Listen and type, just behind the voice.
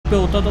पे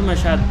होता तो मैं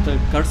शायद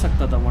कर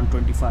सकता था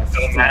 125।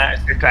 तो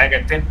मैं ट्राई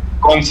करते हैं।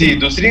 कौन सी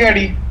दूसरी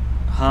गाड़ी?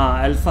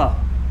 हाँ अल्फा।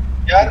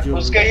 यार जो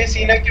उसका ये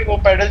सीन है कि वो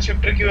पैडल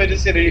शिफ्टर की वजह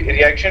से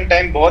रिएक्शन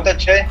टाइम बहुत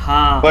अच्छा है,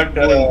 हाँ बट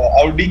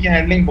ऑडी की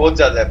हैंडलिंग बहुत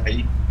ज्यादा है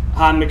भाई।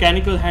 हाँ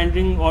मैकेनिकल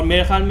हैंडलिंग, और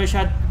मेरे ख्याल में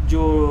शायद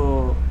जो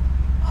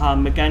हाँ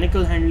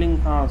मैकेनिकल हैंडलिंग,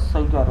 हाँ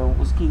सही कह रहा हूँ,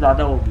 उसकी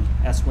ज़्यादा होगी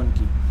S1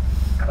 की।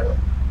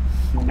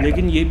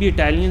 लेकिन ये भी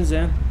इटालियंस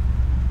हैं।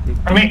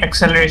 हमें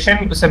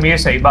एक्सेलरेशन, समीर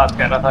सही बात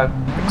कह रहा था,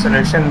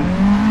 एक्सेलरेशन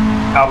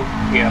आउट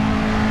किया।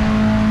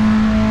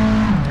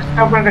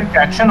 इसका अगर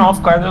ट्रैक्शन ऑफ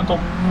कर दो तो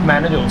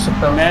मैनेज हो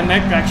सकता है। मैं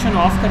ट्रैक्शन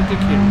ऑफ करके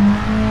खेल,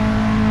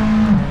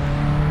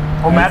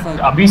 और मैं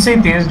अभी से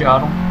ही तेज जा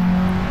रहा हूँ।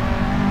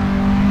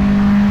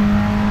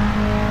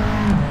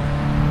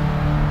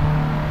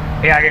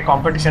 ये आगे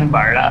कंपटीशन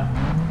बढ़ रहा है।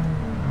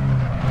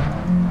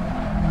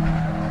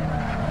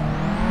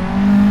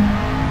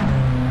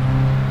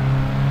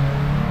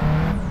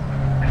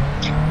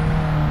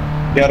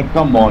 यार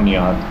कम ऑन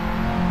यार।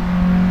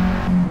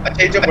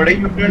 अच्छा ये जो बड़े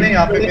यूट्यूबर है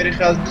यहाँ पे मेरे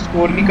ख्याल से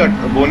स्कोर नहीं कट,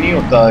 वो नहीं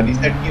होता,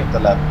 रीसेट नहीं होता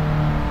lap.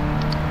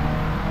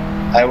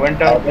 I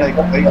went out like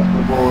भाई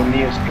वो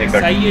नहीं उसके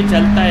कट। सही है,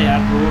 चलता है यार,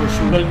 वो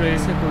शुगर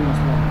रेस है, कोई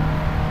मसला नहीं।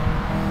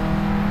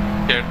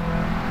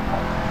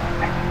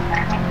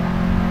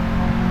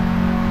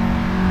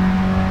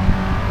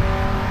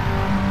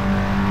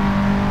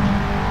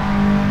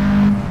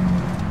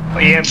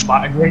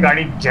 ये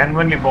गाड़ी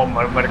जेन्युइनली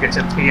बहुत मर के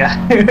चलती है।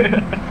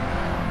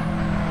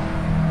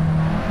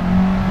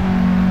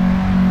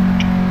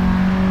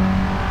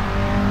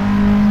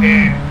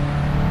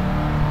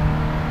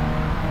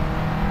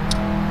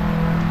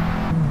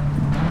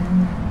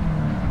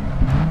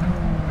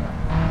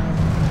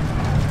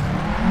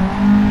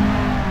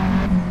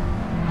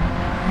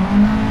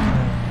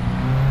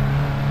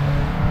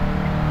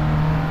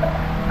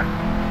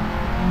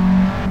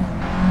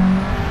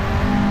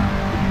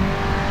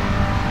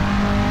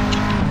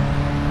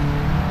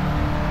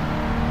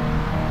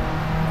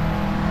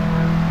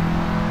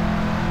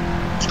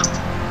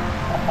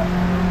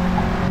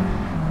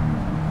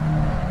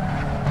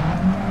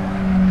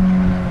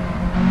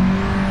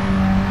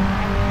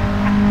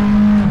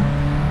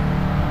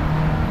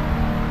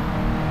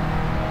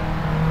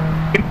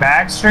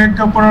 बैक स्ट्रेट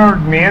के ऊपर और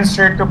मेन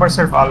स्ट्रेट के ऊपर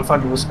सिर्फ अल्फा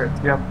लूज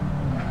करती है।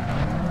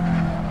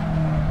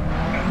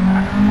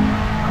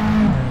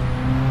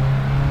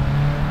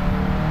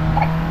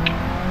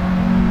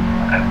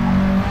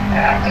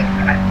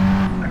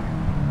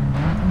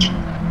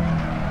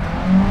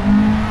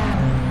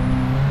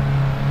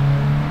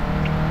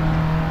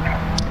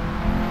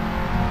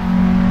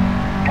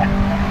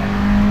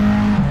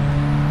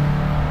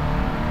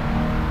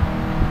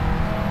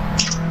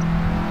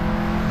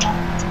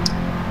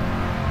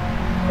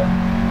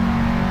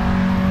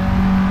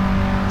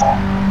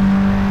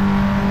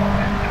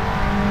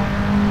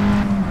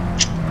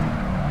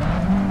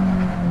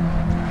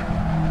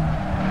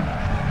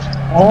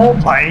 ओ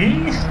भाई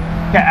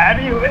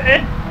कैरी हुए,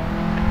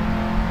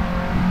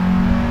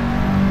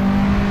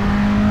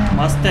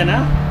 मस्त है ना।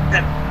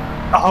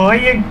 हाँ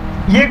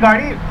ये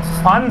गाड़ी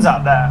फन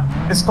ज्यादा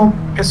है,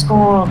 इसको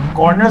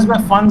कॉर्नर्स में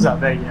फन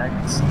ज्यादा है ये।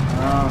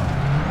 हाँ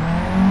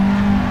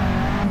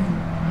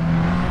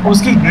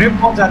उसकी ग्रिप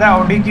बहुत ज्यादा है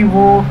ऑडी की,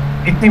 वो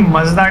इतनी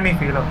मजेदार नहीं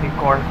फील होती।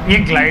 कॉर्नर ये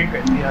ग्लाइड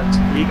करती है,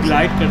 ये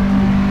ग्लाइड करती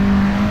है।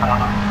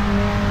 हाँ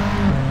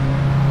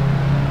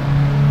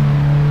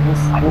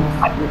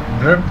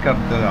ड्रिफ्ट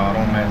करते जा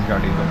रहा हूँ मैं इस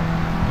गाड़ी को।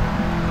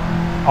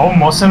 ओ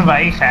मौसम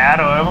भाई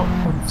खैर हो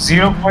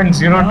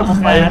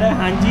 0.025।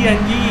 हाँ जी हाँ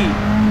जी।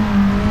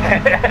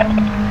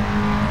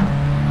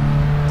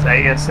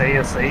 सही है सही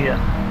है सही है।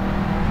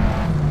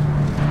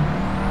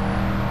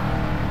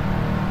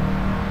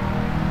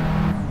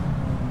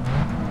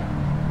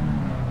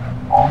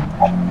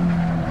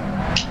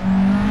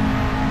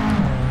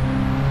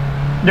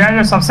 यार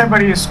जो सबसे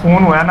बड़ी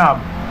सुकून हुआ है ना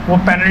अब, वो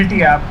पेनल्टी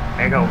ऐप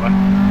आएगा होगा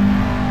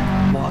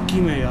बाकी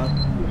में यार।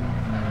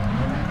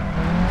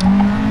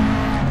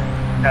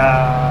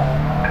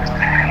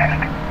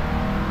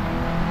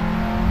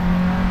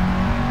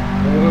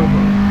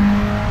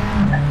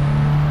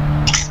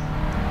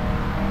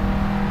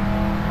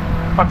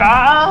 पता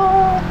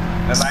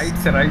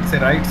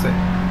राइट से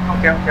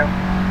ओके ओके।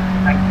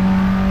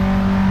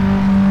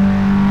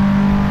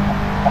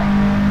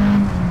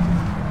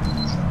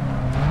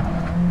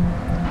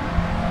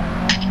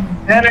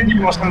 जी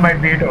मौसम भाई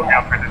बीट हो गया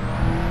आपने।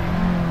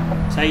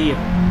 सही है।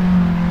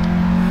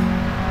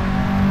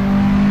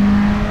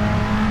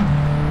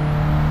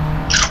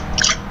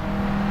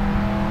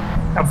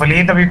 अब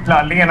वलीद अभी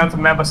फिलहाल ही है ना, तो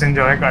मैं बस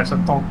एंजॉय कर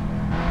सकता हूँ।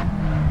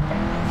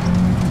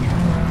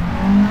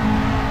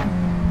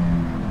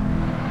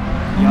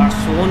 यार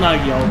सोन आ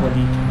गया वो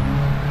वलीद।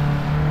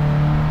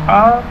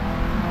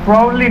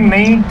 प्रॉब्ली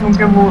नहीं,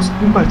 क्योंकि वो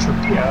उसकी कल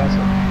छुट्टी है।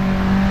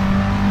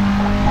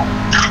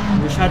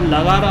 वो शायद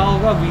लगा रहा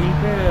होगा व्हील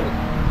पे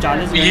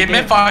 40 घंटे। ये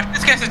मैं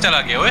फास्टेस्ट कैसे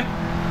चला गया ओए?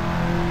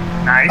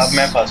 नाइस। अब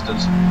मैं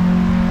फास्टेस्ट।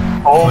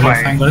 ओ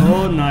भाई,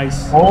 ओ नाइस।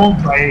 ओ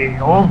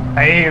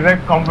भाई इधर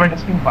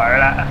कंपटीशन बढ़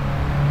रहा है।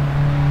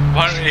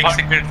 एक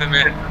सेकंड से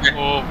मैं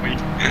ओ भाई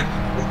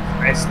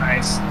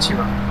नाइस अच्छी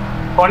बात।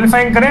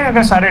 क्वालिफाइंग करें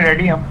अगर सारे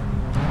रेडी हम।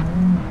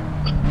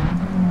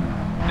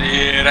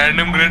 ये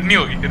रैंडम ग्रिड नहीं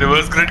होगी,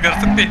 रिवर्स ग्रिड कर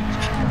सकते?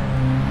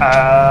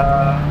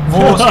 वो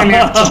उसके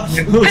लिए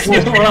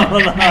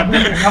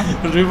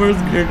रिवर्स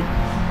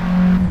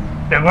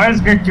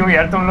ग्रिड क्यों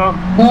यार तुम लोग?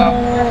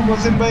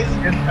 मोहसिन भाई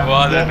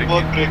आवाज यार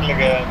बहुत ब्रेक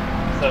लगाया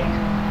सर।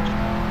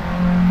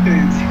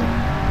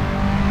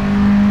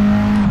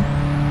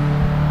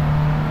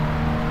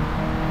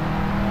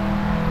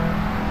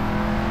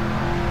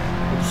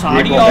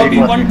 सारी ऑडी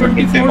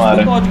 124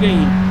 पे पहुंच गई।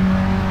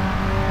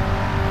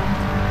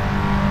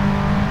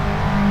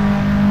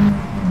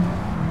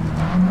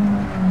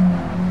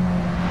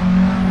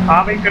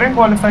 हाँ भाई करें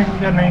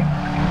क्वालिफाइंग या नहीं?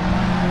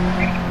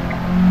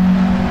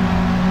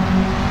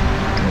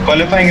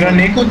 क्वालिफाइंग रन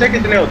एक होते हैं,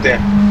 कितने होते हैं?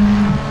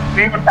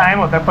 नहीं वो टाइम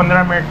होता है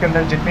 15 मिनट के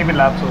अंदर जितनी भी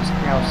लैप्स हो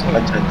सकती हैं उससे।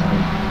 अच्छा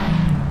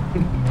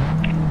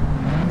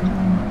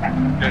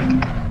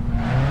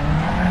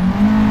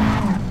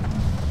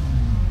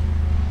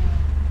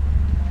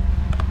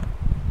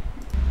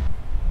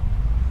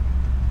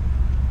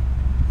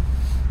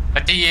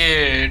अच्छा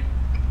ये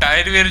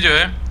टायर वेयर जो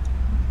है,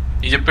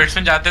 ये जब पिट्स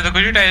में जाते हैं तो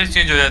कुछ भी टायर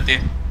चेंज हो जाती है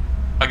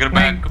अगर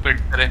बैक टू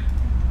पिट्स करें?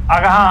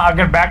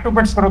 अगर बैक टू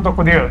पिट्स करो तो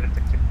खुद ही हो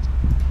जाती है।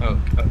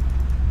 ओके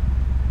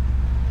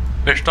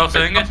पिट स्टॉप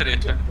करेंगे सर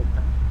इसमें?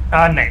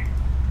 नहीं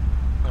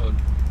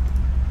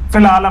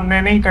फिलहाल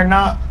हमने नहीं करना,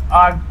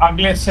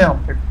 अगले से हम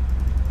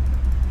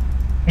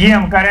ये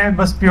हम करें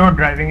बस प्योर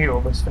ड्राइविंग ही हो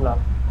बस फिलहाल।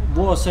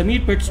 वो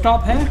समीर पिट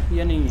स्टॉप है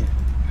या नहीं है?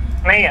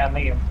 नहीं यार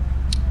नहीं है,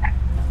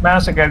 मैं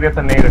उसे कह दिया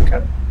था नहीं रखा।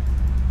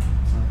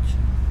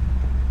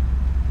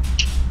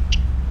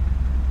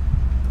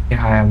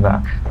 Yeah, I am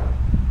back.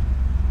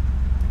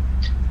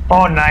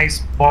 Oh nice,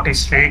 body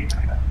straight.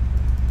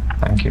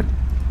 Thank you.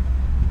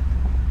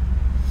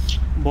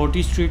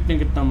 बॉटी street ने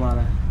कितना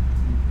मारा है?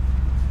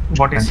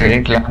 Body मैंने straight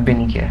एक लैप भी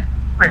नहीं किया है।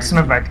 पिट्स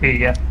में बैठ गई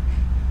है।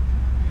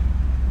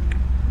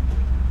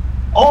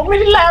 ओ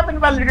मेरी लैब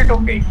इनवैलिडेट हो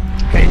गई।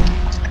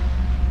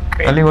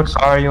 Ali, what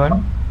car are you in?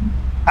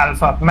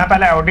 Alpha. मैं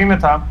पहले ऑडी में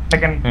था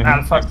लेकिन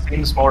अल्फा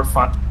सीम्स मोर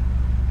फन।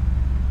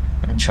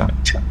 अच्छा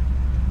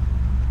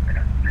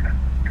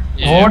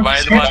ये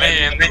बाय दबाने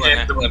ये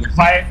एंड दबाने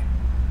बाय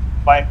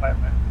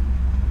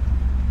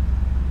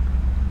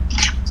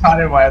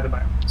सारे वायर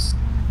दबाए।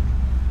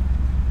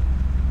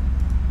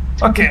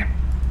 ओके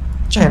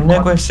अच्छा,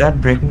 इनमें कोई सेट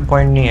ब्रेकिंग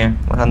पॉइंट नहीं है,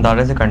 बस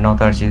अंदाजे से करना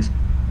होता है हर चीज।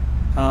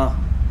 हाँ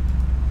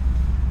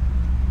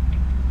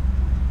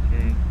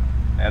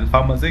अल्फा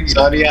मजे की।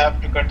 Sorry I have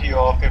to cut you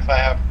of if I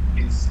have,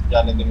 please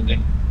जाने दे मुझे।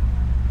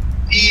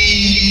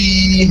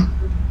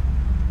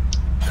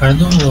 कर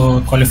दो वो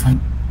क्वालिफाइंग।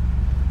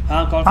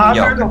 हाँ हाँ कॉल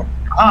कर दो।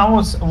 हाँ वो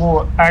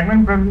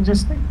एडमिन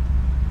प्रिविलेजेस थे।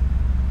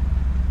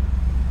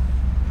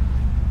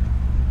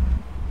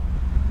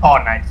 ओह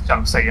नाइस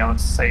चलो सही है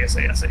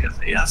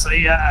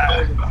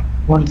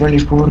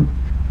 124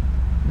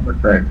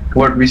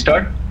 What we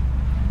start?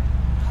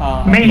 हाँ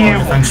नहीं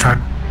ये स्टार्ट।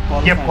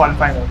 ये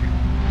क्वालिफाइंग हो गया।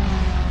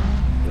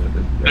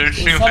 रेड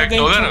स्ट्रीम इफेक्ट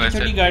होगा ना वैसे?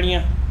 छोटी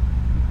गाड़ियाँ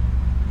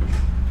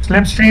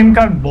स्लिप स्ट्रीम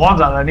का बहुत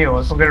ज्यादा नहीं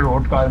होगा तो फिर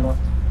रोड कार में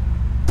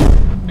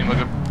नहीं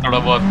मगर थोड़ा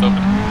बहुत तो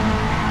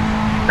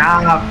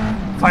ना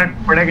फर्क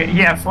पड़ेगा।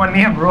 ये F1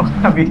 नहीं है ब्रो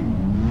अभी।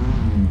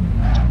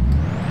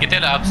 कितने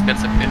लैप्स कर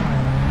सकते हैं?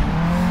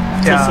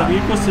 क्या? तो सभी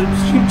को सिर्फ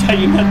स्ट्रीम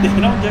चाहिए, मैं दे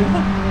रहा हूँ जगह।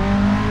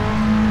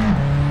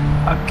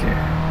 ओके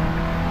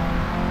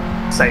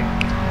सही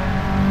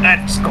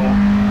लेट्स गो।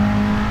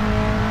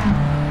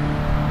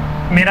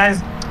 मेरा इस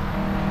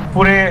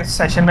पूरे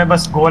सेशन में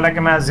बस गोल है कि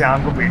मैं ज़ियान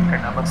को बीट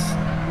करना बस।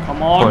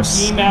 Come on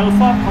team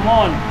Alpha, come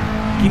on.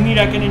 Give me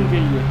Raikkonen के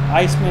लिए,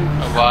 Iceman।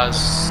 आवाज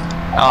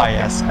Ah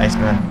yes,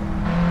 Iceman.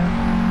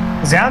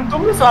 ज़ियान तुम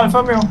भी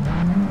अल्फा में हो?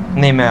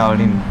 नहीं, मैं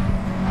Audi में।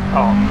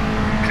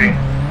 ओके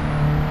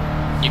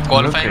ये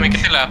क्वालिफाइंग में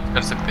कितने लैप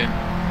कर सकते हैं?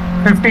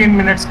 15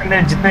 मिनट्स के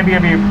अंदर जितने भी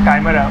अभी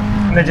टाइमर है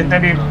उनमें जितने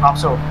भी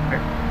आपसे हो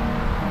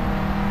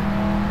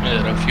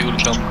जरा फ्यूल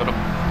कम करो।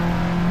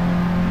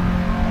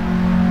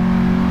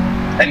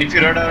 And if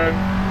you run a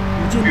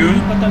मुझे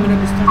नहीं पता मेरा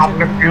डिस्टेंस।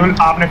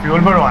 आपने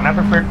फ्यूल भरवाना है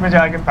तो फिट में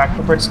जाके पैक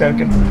टू पिट्स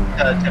करके।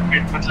 अच्छा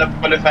फिर मतलब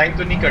क्वालिफाइंग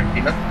तो नहीं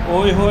करती ना?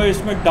 ओए होए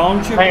इसमें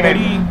डाउन शिफ्ट नहीं,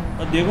 बड़ी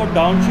देखो,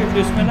 डाउन शिफ्ट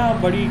इसमें ना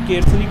बड़ी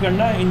केयरफुली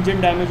करना, इंजन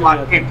डैमेज हो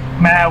जाता है।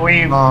 मैं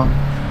वही हाँ,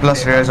 प्लस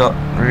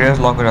रेयर्स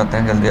लॉक हो जाते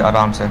हैं जल्दी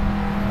आराम से।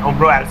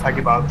 ब्रो अल्फा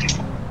की बात थी।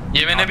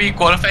 ये मैंने अभी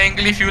क्वालिफाइंग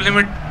के लिए फ्यूल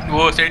लिमिट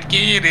वो सेट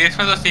की, रेस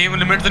में तो सेम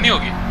लिमिट तो नहीं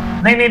होगी?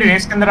 नहीं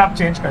रेस के अंदर आप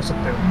चेंज कर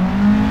सकते हो।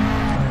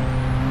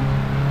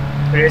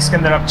 रेस के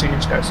अंदर आप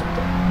चेंज कर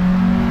सकते हो।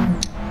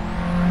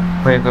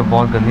 भाई कोई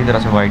बहुत गंदी तरह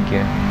से वाइड किया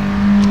है।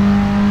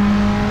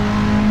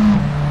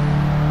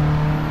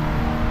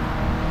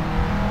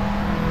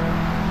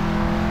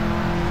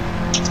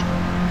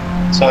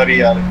 सॉरी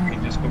यार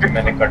जिसको भी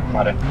मैंने कट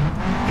मारा।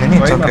 नहीं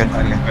कोई ओके, बात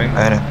नहीं, कोई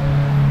अरे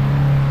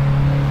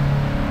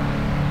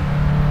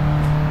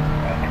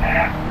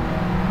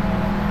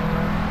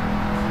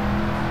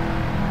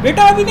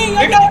बेटा अभी नहीं,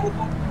 अभी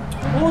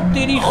ओ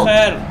तेरी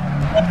खैर।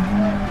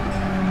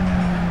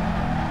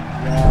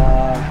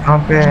 यहाँ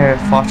पे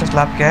फास्टेस्ट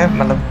लैप क्या है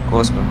मतलब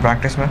उस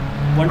प्रैक्टिस में?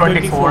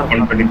 124।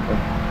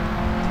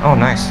 Oh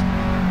nice,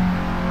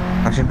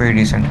 actually very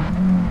decent.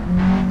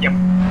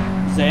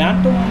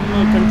 Zayan तुम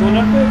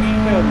कंट्रोलर पे व्हील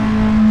पे हो?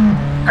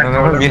 मेरे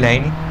को व्हील है ही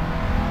नहीं।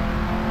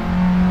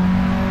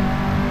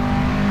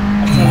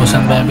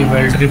 मोशन में भी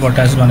वेल्ट्री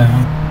पोटास बने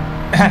हैं।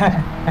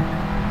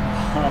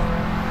 हाँ,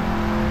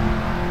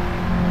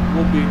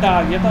 वो बेटा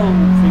आ गया था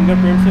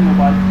फिंगरप्रिंट से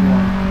मोबाइल हुआ।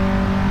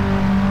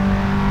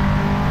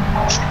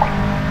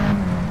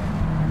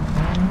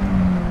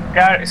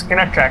 यार इसके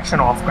ना ट्रैक्शन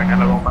ऑफ करने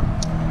लगूंगा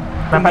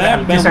मैं पहले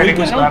हल्की सेटिंग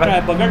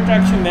में बगल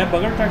ट्रैक्शन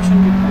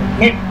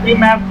नहीं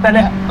मैं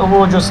पहले तो वो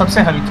जो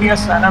सबसे हल्की है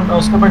ना मैं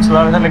उसके ऊपर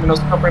चला रहा था लेकिन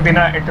उसके ऊपर भी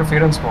ना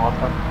इंटरफेरेंस बहुत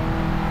था।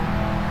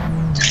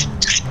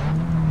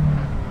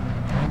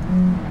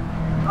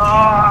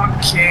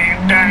 Okay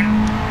done.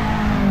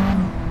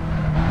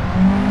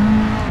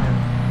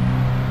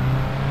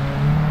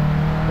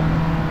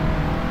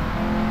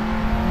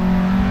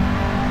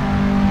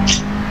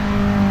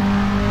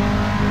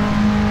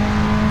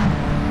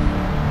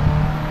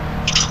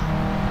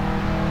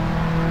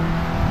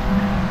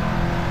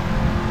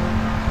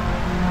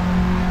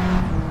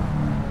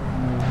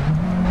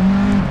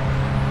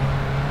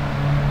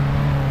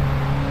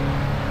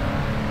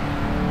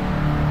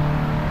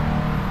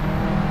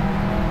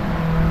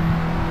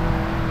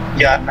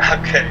 क्या ना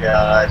कर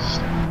यार,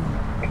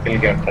 निकल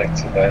गया ट्रैक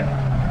से बाहर।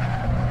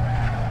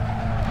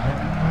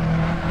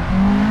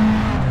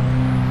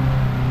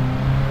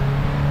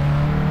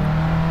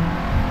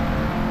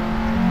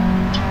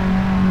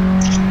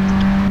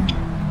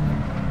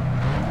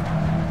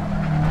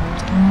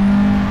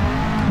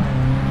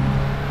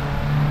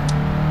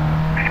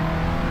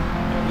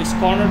 इस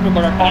कॉर्नर पे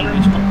बड़ा टाइम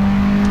वेस्ट है।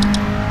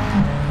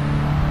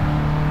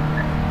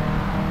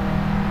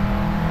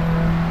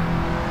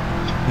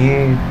 ये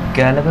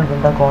गैलेगर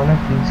बंदा कौन है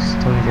प्लीज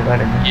थोड़ी जगह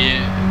रखें। ये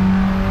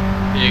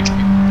एक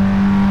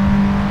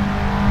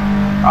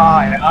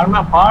यार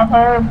मैं बार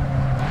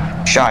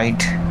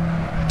शाइट,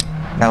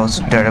 that was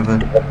terrible.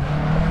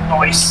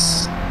 Noise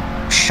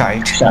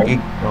शाइट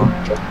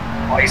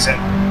poison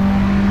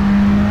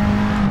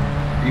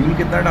fuel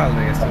कितना डाल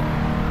रहे हैं इसमें?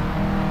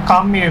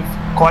 कम ये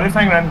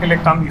क्वालिफाइंग रन के लिए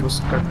कम यूज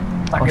कर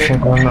और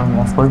शिट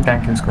मैं फुल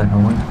टैंक यूज कर रहा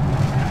हूँ।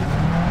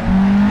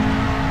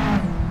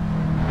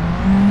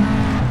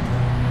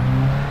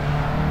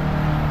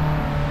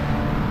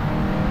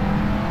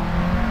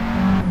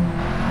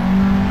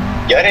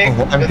 यार एक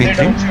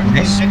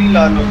नहीं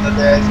लाल होता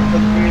था ऐसा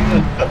कुछ भी नहीं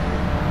होता।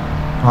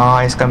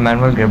 हाँ इसका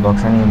मैनुअल गियर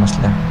बॉक्स है, ये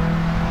मसला है।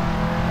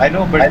 I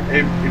know but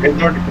it is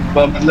not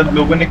मतलब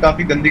लोगों ने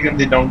काफी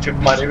गंदी डाउनशिफ्ट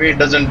मारे हुए, it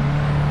doesn't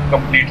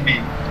completely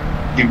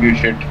give you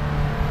shit.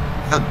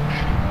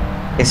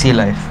 AC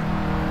life,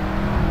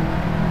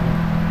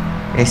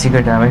 AC का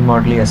डैमेज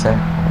मॉडल ही ऐसा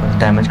है,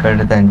 डैमेज कर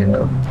देता है इंजन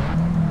को।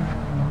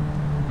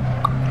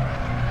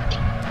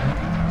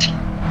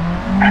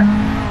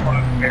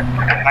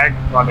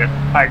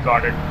 I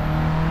got it.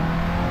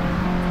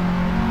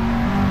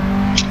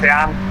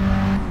 Damn.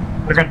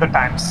 Look at the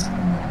times.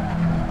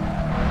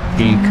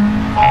 Peak.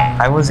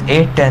 I was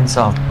 8/10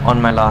 off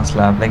on my last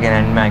lap, like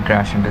and I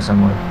crashed into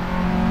someone.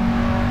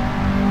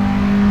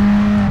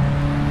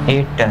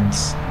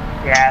 8/10.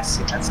 Yes.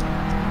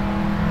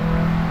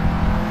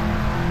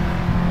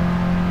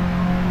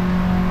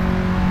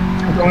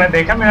 तुमने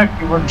देखा मेरा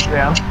कीबोर्ड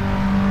यार?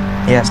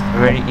 Yes,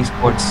 very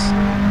esports.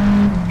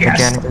 Yes.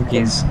 Mechanical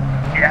keys.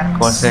 Yes.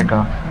 Corsica.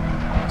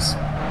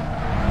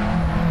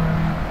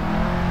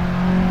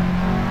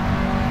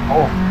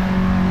 Oh.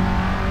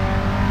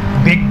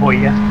 Big boy,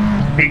 yeah.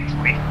 Big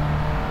boy.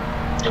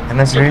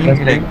 And it's really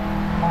like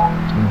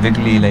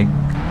wiggly, like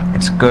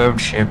it's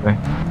curved shape,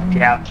 right?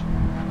 Yeah.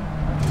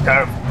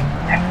 Curve.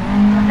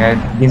 Yeah,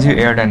 it gives you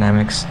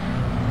aerodynamics.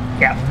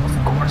 Yeah, of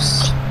course.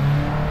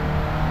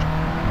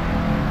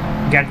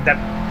 Get that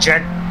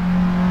jet.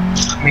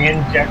 Main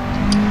jet.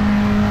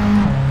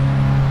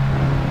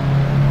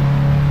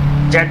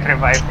 Jet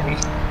revive me.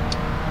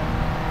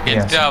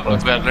 खेलते आप लोग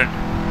Valorant?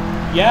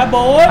 या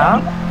बोल। हाँ?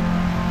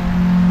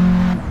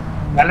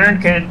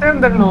 Valorant खेलते हैं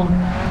अंदर लोग?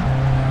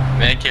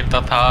 मैं खेलता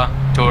था,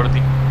 छोड़ दी।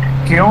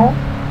 क्यों?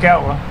 क्या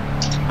हुआ?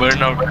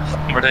 बर्नआउट,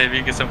 बड़ा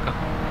हेवी किस्म का।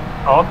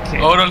 ओके।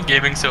 ओवरऑल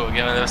गेमिंग से हो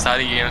गया, मतलब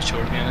सारी गेम्स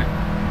छोड़ दी मैंने।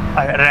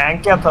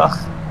 रैंक क्या था?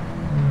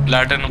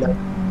 प्लैटिनम,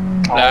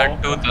 प्लैट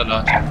 2 था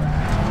लास्ट।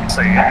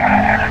 सही है।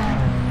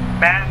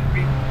 मैं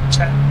भी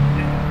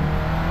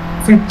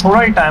फिर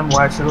थोड़ा ही टाइम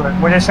हुआ है शुरू है,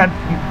 मुझे शायद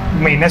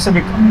महीने से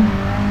भी कम।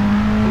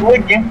 वो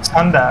गेम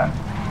पसंद है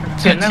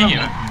खेलने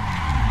में।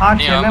 हाँ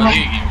खेलने में।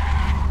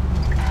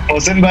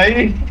 Ocean भाई,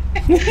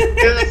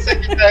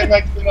 second time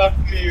actually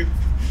after you.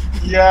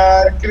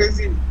 Yeah,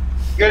 crazy.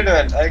 Good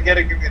one. I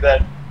gotta give you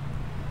that.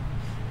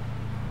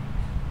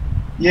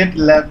 ये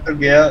लैप तो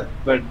गया,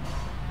 but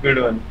good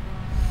one.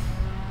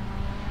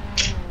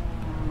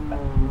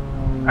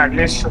 At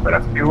least मेरा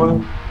फ्यूल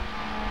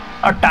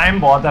और टाइम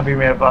बहुत है अभी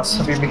मेरे पास,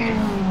 अभी भी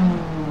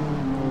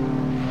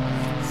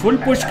फुल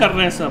पुश कर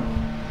रहे हैं सब।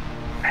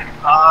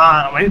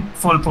 हाँ भाई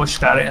फुल पुश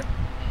कर रहे हैं।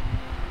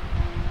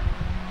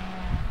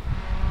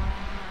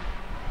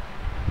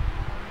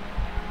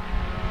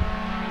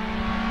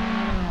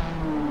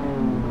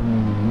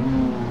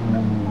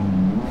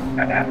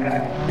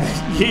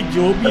 ये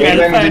जो भी अरे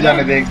अल्फा मुझे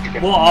जाने है दे एक ना,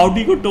 सेकंड। वो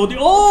ऑडी को टो दे।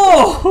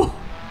 ओह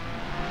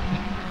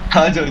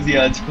आ जाओ जी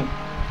आ जाओ।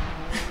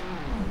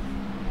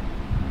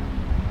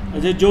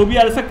 अच्छा, जो भी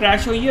अल्फा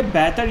क्रैश हुई है,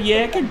 बेहतर ये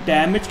है कि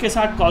डैमेज के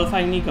साथ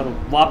क्वालिफाई नहीं करो,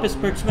 वापस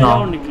पिट्स में जाओ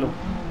और निकलो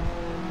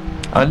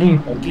Ali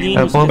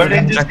clean. Pole but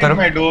position check करो,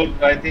 my door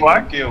I think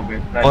What? Okay हो गए।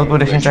 पोल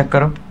पोजीशन चेक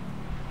करो।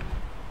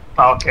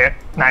 Okay,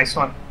 nice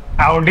one.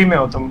 Audi में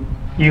हो तुम.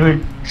 You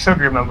should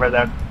remember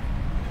that.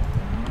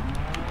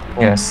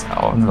 Yes,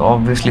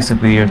 obviously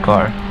superior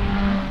car.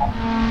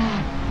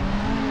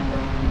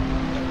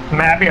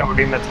 मैं भी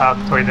Audi में था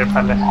थोड़ी देर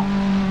पहले.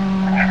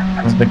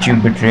 But you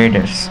betrayed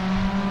us.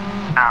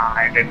 Nah,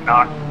 I did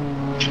not.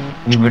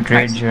 You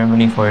betrayed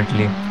Germany for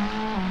Italy.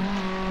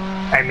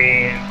 I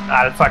mean,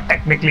 Alfa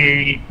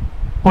technically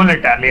full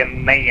Italian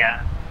नहीं है.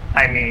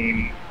 I mean,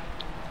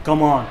 come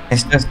on,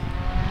 It's just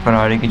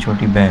Ferrari की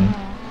छोटी बहन.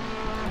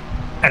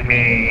 I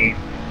mean,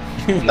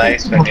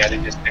 नाइस वन यार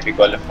जिसने भी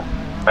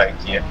क्वालीफाई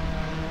किया।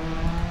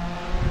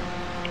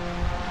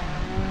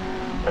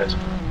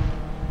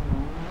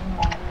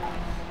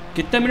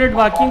 कितने मिनट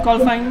बाकी हैं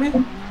क्वालिफाइंग में?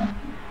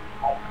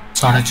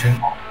 6:30.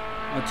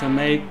 अच्छा,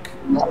 मैं एक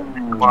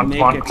come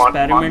on,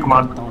 एक्सपेरिमेंट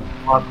करता हूँ,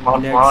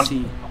 let's see.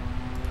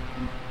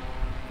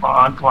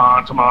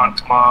 come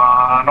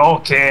on.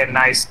 Okay,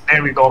 nice.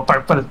 There we go,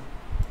 purple.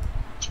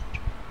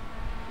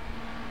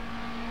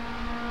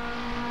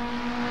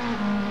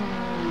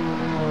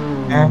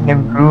 And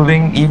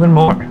improving even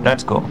more.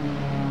 Let's go.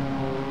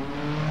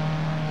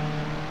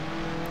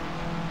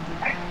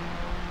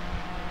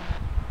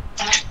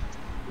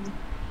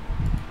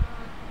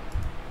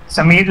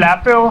 Sameer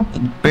lap पे हो?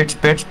 Pits.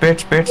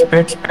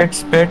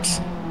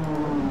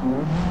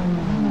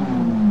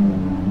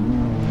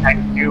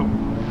 Thank you.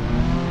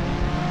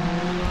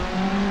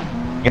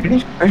 यार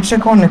पिट से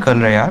कौन निकल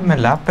रहा है यार? मैं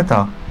लैब पे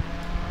था।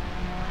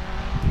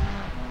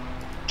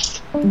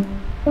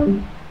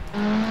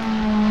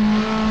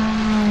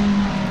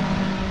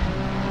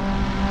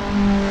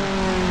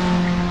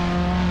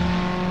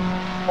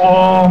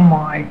 Oh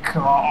my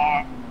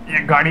god. ये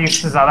गाड़ी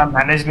इससे ज़्यादा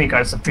मैनेज नहीं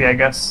कर सकती, I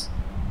guess.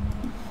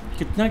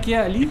 कितना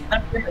किया अली?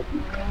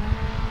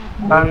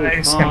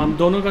 इसके हम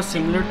दोनों का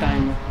सिमिलर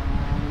टाइम है।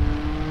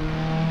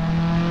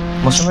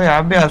 मुझसे भाई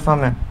आप भी अल्फा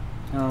में?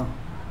 हाँ,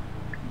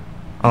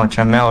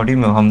 अच्छा, मैं ऑडी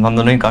में हूँ। हम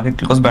दोनों की काफी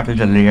क्लोज बैटल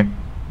चल रही है।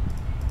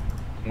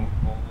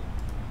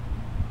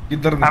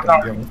 किधर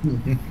निकल गया मैं?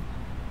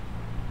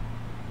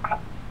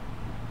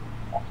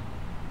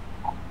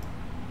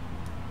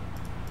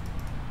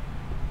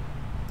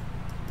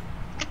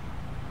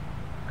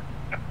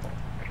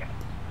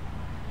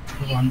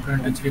 तो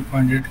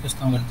 123.8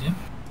 कितना कर दिया?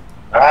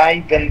 आई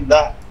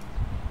गंदा।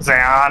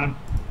 Zayan.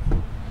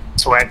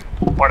 Sweat.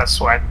 What a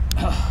sweat.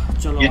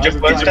 चलो ये जो अब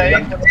फर्स्ट जाइए। है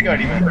कौन सी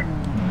गाड़ी में?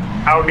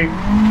 Audi.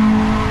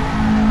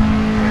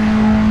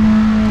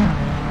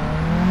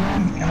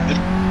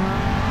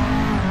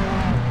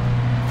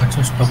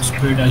 अच्छा, स्टॉप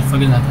स्पीड अल्फा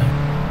के साथ है.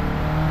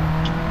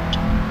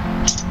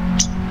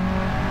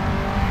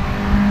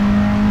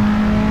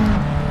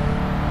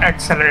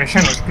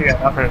 Acceleration उसकी है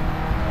ना फिर.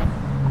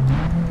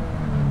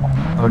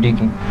 ऑडी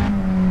की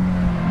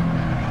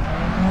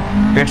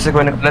पिट से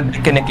कोई निकला,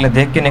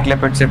 देख के निकले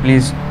पिट से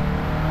प्लीज।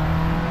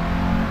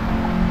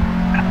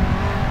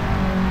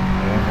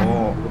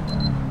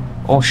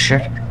 ओह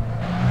शिट,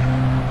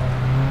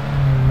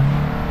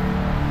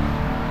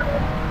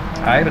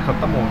 टायर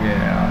खत्म हो गया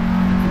यार।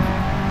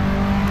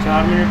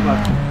 4 मिनट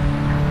बाकी।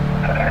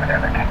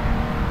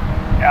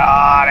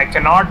 यार, I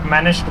cannot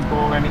manage to go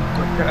any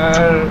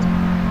quicker.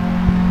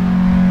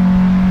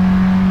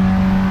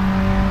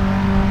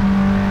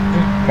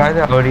 try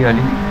the Audi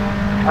Ali.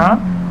 Huh?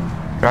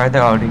 Try the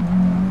Audi.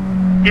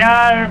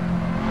 Yeah,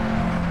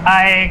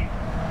 I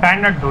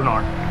kind of do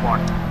not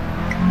want.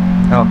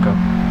 Okay,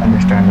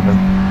 understandable.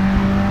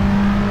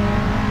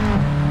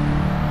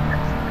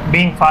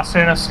 Being faster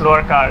in a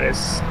slower car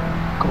is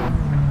cool.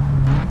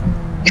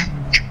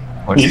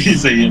 What? ये भी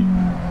सही है।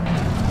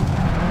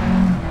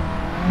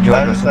 जो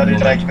हर सारे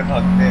track पे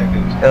भागते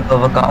हैं।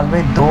 वकाल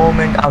भाई 2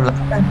 मिनट अब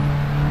लगता है।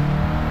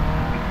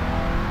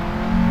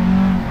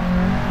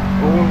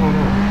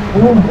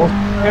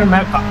 फिर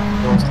मैं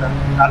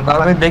वकाल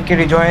भाई देख के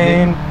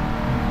रिजॉइन।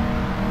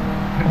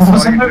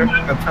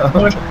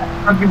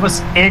 कि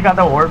बस एक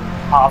आधा और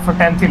half a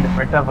tenth he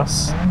limit है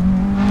बस.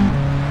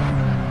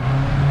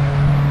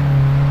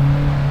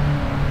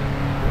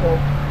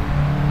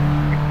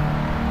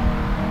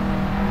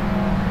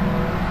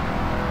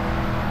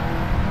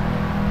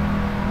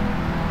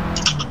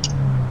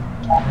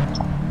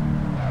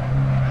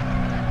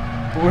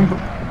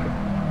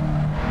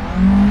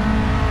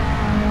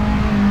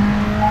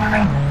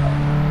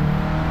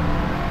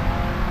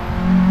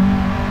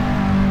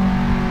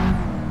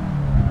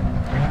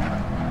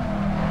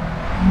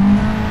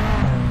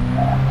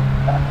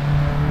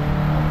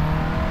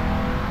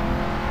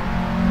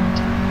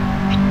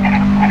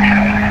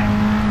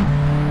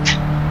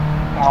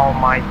 Oh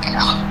my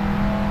god.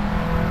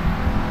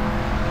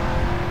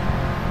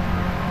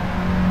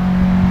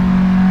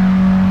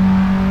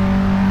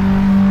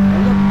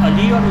 मतलब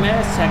अली और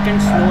मैं सेकंड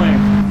स्लो है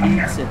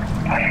लीड से।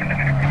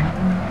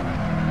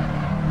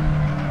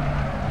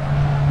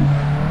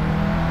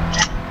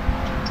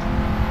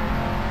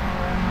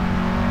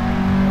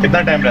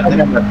 कितना टाइम रहता है?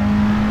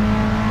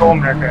 2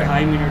 मिनट है।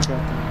 2.5 मिनट रहते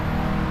हैं।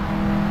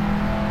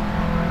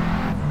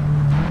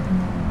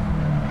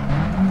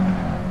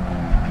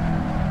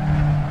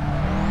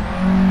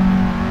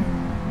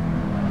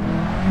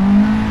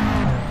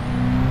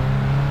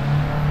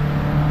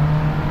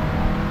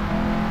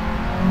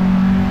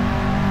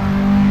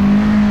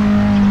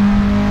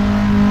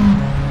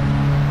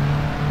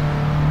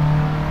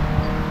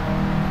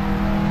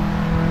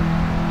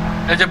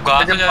 जब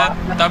घास हो जाता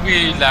है तभी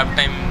लैप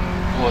टाइम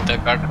वो होता है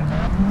cut.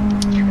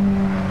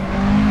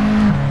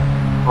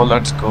 Oh,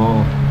 let's go.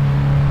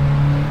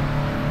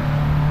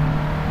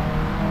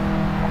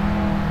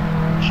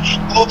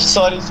 Oh,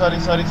 sorry.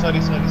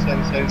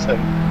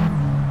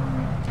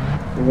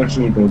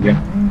 Overshoot हो गया।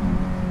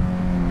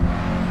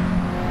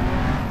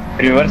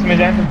 रिवर्स में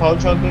जाए तो फाउल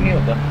शॉट तो नहीं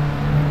होता?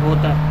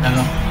 होता है।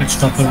 चलो पिट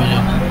स्टॉप पे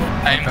जाओ।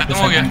 टाइम खत्म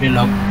हो गया।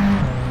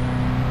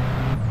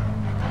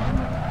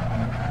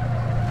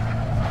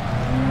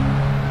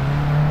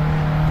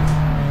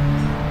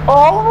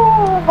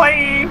 ओह भाई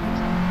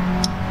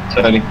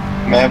सॉरी,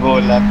 मैं वो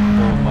लैप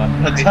को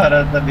मारना चाह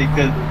रहा था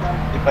because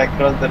if I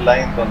cross the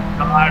line तो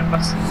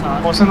बस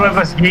मौसम में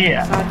बस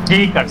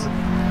यही कर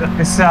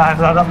सकते। इससे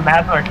ज़्यादा मैं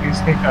तो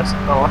एटलीस्ट नहीं कर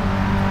सकता हूँ।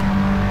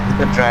 You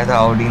could try the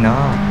Audi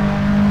now.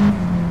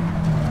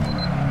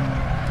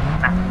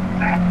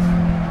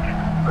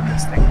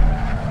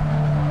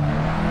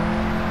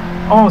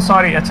 Oh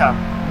sorry, अच्छा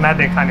मैं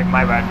देखा नहीं,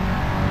 माय बैड।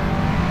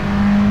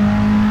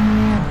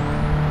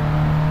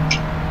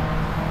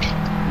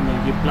 नहीं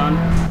ये प्लान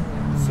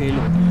फेल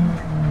हो गया।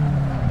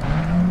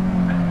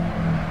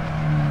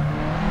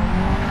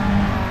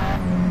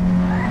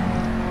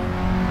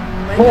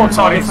 ओह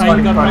सॉरी मैं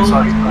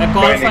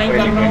क्वालिफाइंग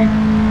कर रहा हूँ।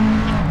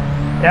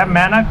 यार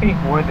मैं ना कहीं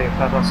और देख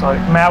रहा था, सॉरी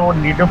मैं वो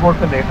लीडर बोर्ड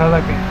पे देख रहा था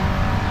कहीं।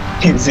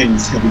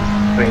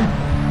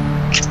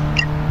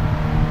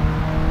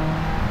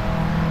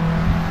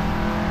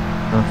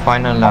 The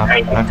final lap.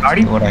 Let's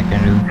see what I can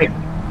do.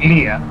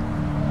 लिया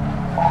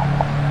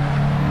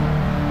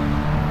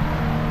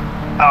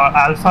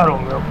अल्फा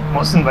होंगे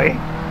मोहसिन भाई।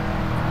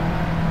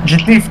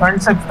 जितनी फ्रंट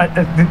से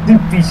जितनी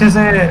पीछे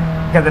से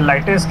कहते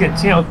लाइटें इसकी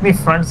अच्छी हैं उतनी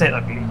फ्रंट से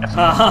अगली।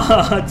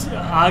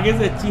 आगे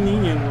से अच्छी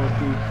नहीं है वो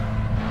उतनी।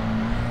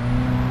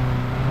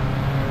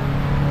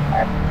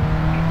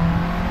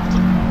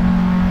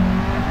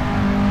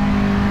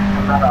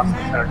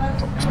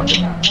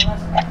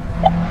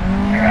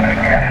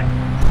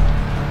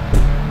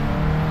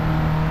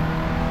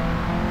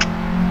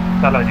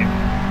 चलो जी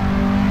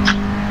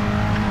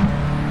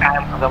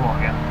टाइम खत्म हो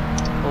गया।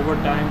 Over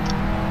time.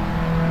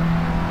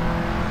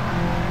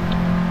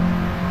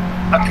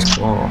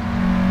 Oh.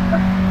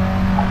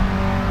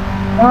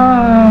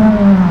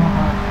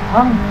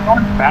 I'm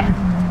not bad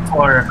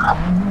for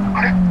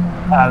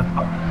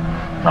Alfa.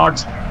 Not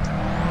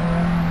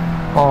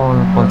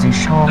Pole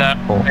position. Lap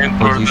Pole time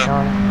position.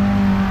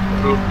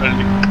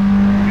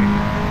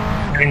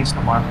 in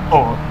someone.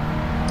 Oh,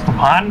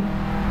 Subhan.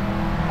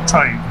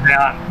 Sorry,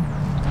 Ryan.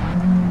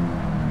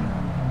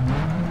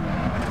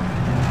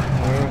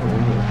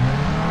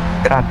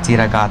 Grazie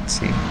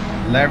ragazzi.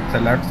 Left से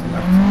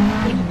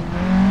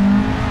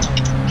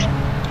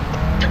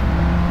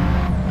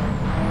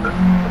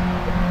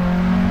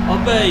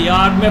अबे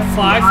यार मैं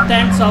 5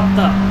 टाइम्स अप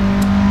था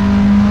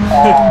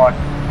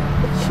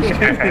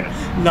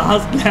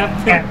लास्ट लैप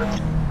पे।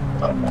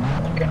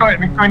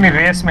 कोई नहीं,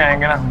 रेस में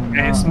आएंगे ना,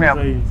 रेस में हम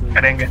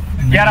करेंगे।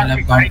 यार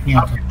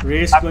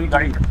रेस आपकी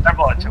गाड़ी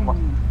बहुत अच्छा।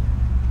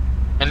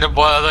 मैंने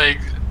बहुत ज्यादा एक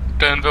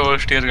टर्न पे ओवर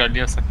स्टीयर कर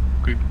दिया सर,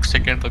 कोई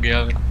सेकंड तो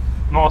गया मेरा।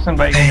 मौसम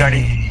भाई की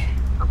गाड़ी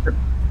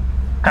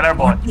कलर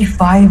बहुत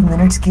 5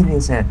 मिनट्स की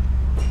रेस है।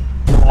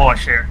 Oh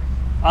shit.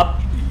 अब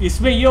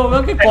इसमें ये होगा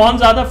कि कौन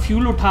ज्यादा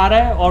फ्यूल उठा रहा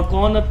है और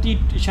कौन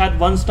अपनी शायद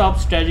वन स्टॉप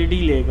स्ट्रेटजी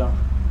लेगा।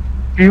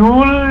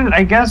 फ्यूल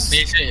आई गेस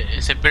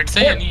इसे पिट से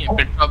या नहीं है,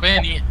 पिट स्टॉप है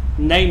या नहीं है?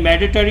 नहीं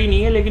मैंडेटरी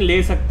नहीं है लेकिन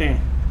ले सकते हैं।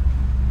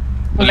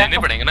 तो लेने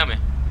पड़ेंगे ना हमें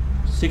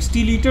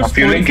 60 लीटर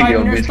 45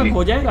 मिनट्स तक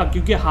हो जाएगा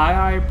क्योंकि हाई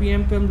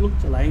आरपीएम पे हम लोग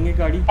चलाएंगे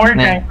गाड़ी। फुल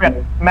टैंक पे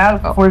मैं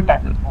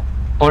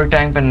फुल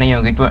टैंक पे नहीं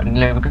होगी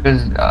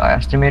बिकॉज़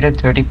एस्टिमेटेड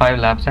 35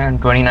 लैप्स हैं एंड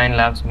 29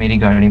 लैप्स मेरी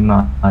गाड़ी में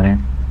आ रहे हैं।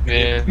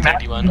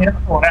 31 मेरा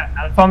हो रहा है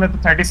अल्फा में तो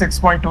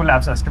 36.2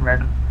 lapse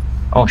estimated.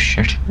 Oh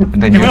shit.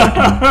 Then you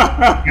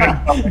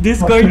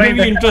This going to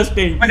be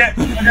interesting.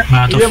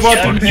 ये बहुत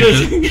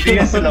interesting।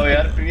 प्रीवियस लाओ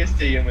यार, प्रीवियस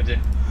चाहिए मुझे।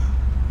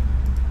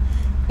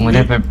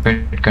 मुझे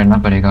पिट करना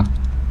पड़ेगा।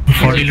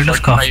 40 लीटर्स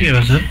काफी है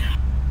वैसे।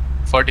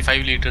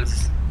 45 लीटर्स।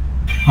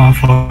 हाँ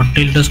 40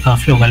 लीटर्स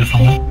काफी होगा अल्फा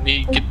में।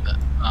 नहीं कितना?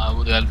 हाँ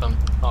वो तो अल्फा में,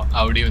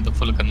 ऑडी में तो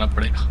फुल करना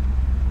पड़ेगा।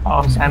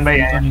 और सैन भाई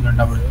आए नहीं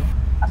करना पड़ेगा।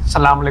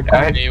 अस्सलाम वालेकुम।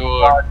 नहीं वो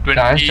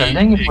 20 चल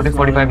जाएंगे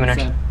 45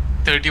 मिनट्स।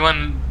 31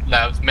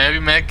 लैप्स।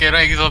 मैं कह रहा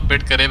हूँ कि सब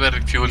पिट करे पर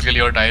फ्यूल के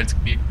लिए और टायर्स के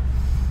लिए।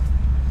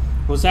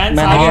 हुसैन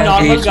सारी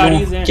नॉर्मल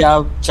गाड़ीज हैं। क्या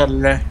चल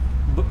रहा है?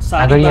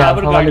 अगर ये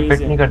अल्फा वाले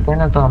पिट नहीं करते हैं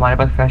ना तो हमारे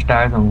पास फ्रेश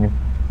टायर्स होंगे।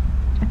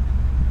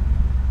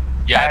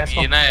 यार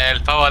ये ना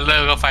अल्फा वाला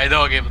का फायदा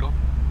हो गया ब्रो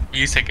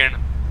 20 सेकंड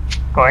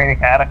कोई नहीं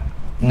खैर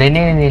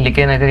नहीं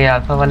लेकिन अगर ये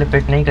अल्फा वाले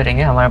पिट नहीं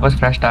करेंगे हमारे पास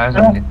फ्रेश टायर्स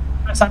होंगे।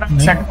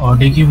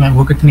 ऑडी की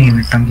वो कितनी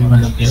है टंकी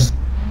मतलब के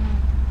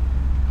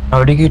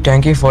ऑडी की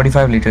टैंकी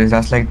 45 लीटर्स,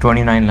 दैट्स लाइक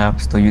 29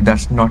 laps, तो you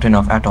that's not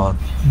enough at all।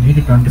 नहीं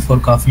 24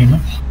 काफी है ना।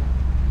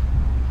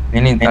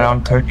 नहीं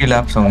अराउंड 30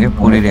 laps होंगे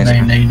पूरी रेस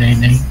में। नहीं नहीं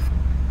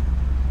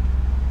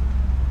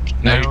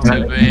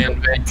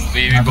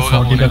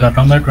 40 का कर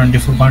रहा हूं मैं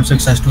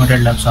 24.6 एस्टिमेटेड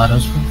लैप्स आ रहा है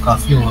उसको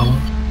काफी होगा वो।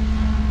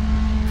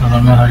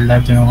 अगर मैं हर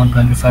लैप में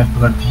 125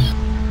 पे करता हूं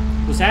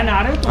हुसैन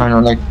आ रहे हो आई नो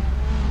लाइक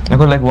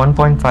देखो लाइक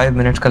 1.5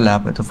 मिनट्स का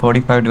लैप है तो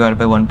 45 डिवाइड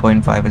बाय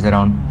 1.5 इज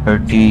अराउंड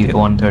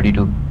 31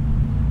 32।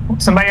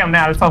 सुन भाई हमने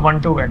अल्फा 1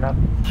 2 करना।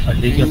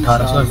 अरे की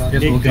 1800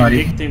 एफपीएस हो क्यों आ रही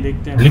है?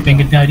 देखते हैं अगली पिंग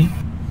कितनी आ रही है?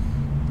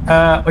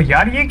 ओ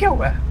यार ये क्या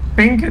हुआ है?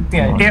 पिंग कितनी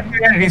है? ये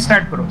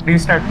रीस्टार्ट करो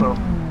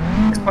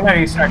इसको ना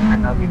रीस्टार्ट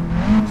करना अभी।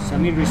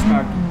 समीर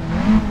रिस्टार्ट।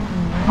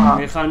 हां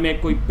मेरे ख्याल में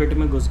कोई पिट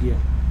में घुस गया।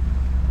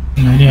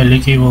 नहीं अली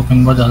की वो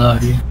पिंग बहुत ज्यादा आ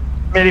रही है।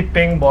 मेरी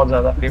पिंग बहुत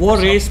ज्यादा है। वो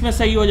रेस में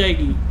सही हो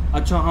जाएगी।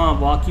 अच्छा हाँ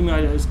वाकई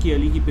में इसकी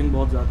अली की पिंग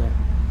बहुत ज्यादा है।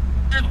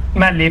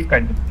 मैं लीव कर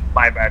दूं।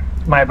 माय बैड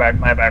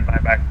मैं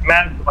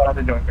दोबारा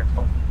से ज्वाइन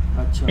करता हूं।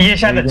 अच्छा ये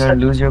शायद अच्छा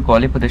लूज योर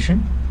क्वाली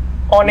पोजीशन।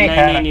 ओ नहीं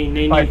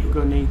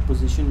नहीं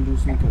पोजीशन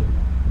लूज नहीं करेगा।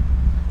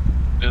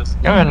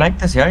 यार आई लाइक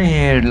दिस यार,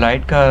 ये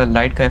लाइट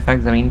का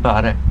इफेक्ट जमीन पे आ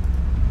रहा है।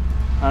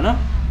 है ना?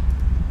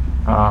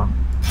 हां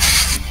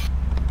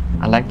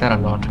I like that a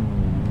lot.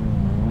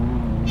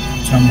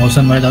 अच्छा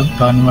मौसम भाई तब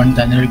टर्न 1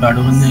 टेनरी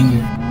कार्डो बन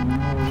जाएंगे।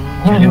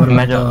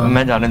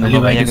 मैं जाने दूंगा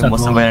भाई, अगर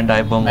मौसम भाई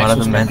डाइव बम मारा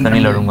तो मैं तो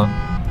नहीं लड़ूंगा।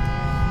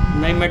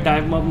 नहीं मैं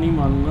डाइव बम नहीं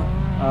मारूंगा।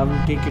 I will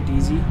take it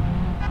easy.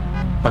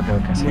 Okay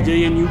मुझे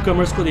ये न्यू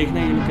कमर्स को देखना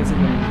है ये लोग कैसे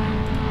करेंगे।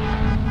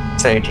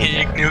 सही ठीक है।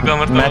 एक न्यू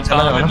कमर मैं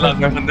चला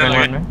बंदे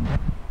लगे।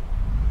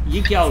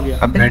 ये क्या हो गया?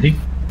 अब रेडी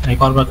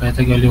एक और बार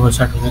कहते कि अली वो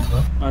सेट हो गया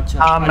था।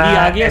 अच्छा अली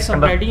आ गया,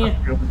 सब रेडी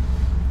है।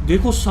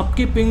 देखो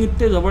सबके पिंग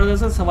इतने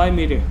जबरदस्त है सवाए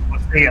मेरे।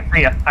 सही है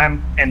आई एम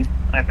इन।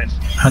 मैं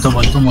तो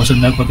बोलता हूं मौसम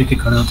मैं को भी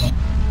किक कर देता हूं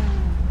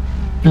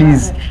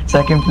प्लीज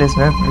सेकंड प्लेस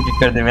में पिक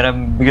कर दे, मेरा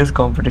बिगेस्ट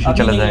कंपटीशन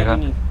चला जाएगा।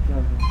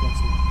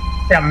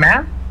 क्या मैं?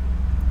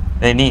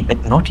 नहीं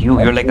not you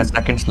are like a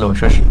second slow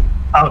शश।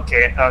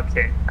 Okay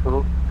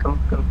cool.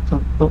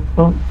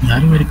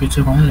 यार मेरे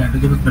पीछे कौन है?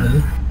 लैंड के ऊपर खड़ा है।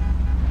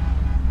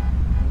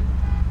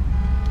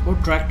 वो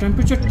ट्रैक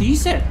टेंपरेचर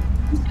 30 है।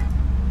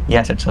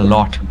 Yes, it's a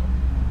lot.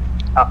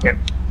 Okay.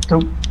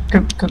 Cool.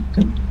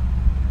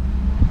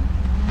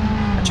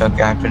 अच्छा, I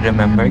have to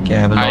remember कि I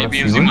have a lot of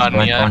fuel, so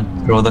I can't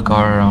throw the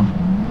car around.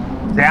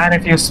 Then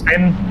if you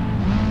spin,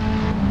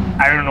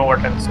 I don't know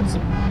what else is.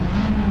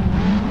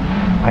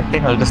 I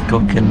think I'll just go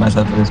kill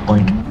myself at this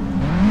point.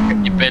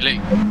 ये पहले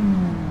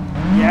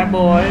Yeah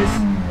boys.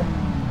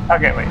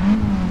 Okay wait.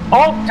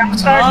 Oh, jump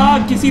start. हाँ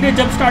किसी ने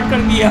jump start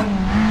कर दिया।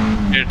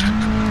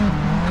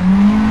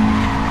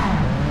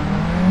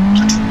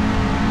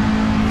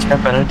 क्या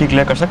penalty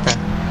clear कर सकते हैं?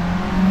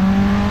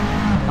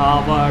 हाँ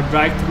वो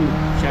ड्राइव थ्रू,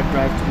 शायद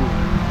ड्राइव थ्रू।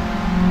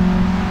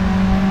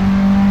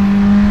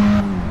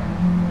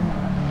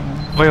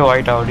 वही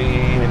वाइट ऑडी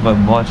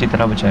बहुत अच्छी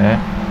तरह बचाया है।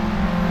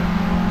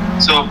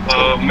 So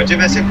मुझे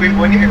वैसे कोई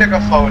वो नहीं मिलेगा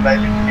foul I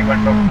literally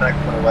want of track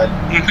for a while.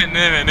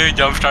 मैंने भी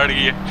जंप स्टार्ट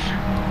की है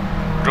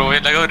ब्रो। ये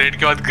लगा रेड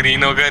के बाद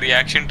ग्रीन हो गया,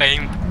 रिएक्शन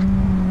टाइम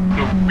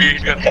तो बीट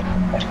कर।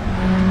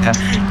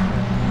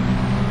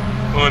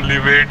 Only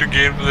way to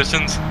gain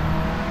positions.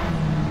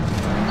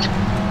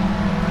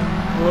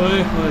 ओए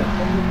होए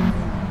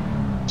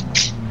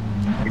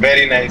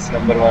वेरी नाइस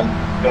नंबर 1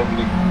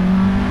 lovely।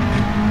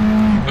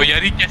 वो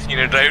यार ये क्या सीन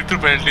है? ड्राइव थ्रू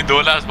पेनल्टी 2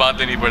 लाख बाद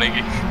लेनी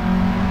पड़ेगी।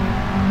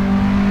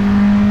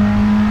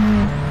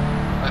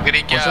 अगर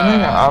ये क्या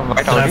आप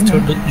वाइट ऑडी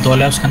 2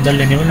 लैप्स के अंदर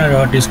लेने वाला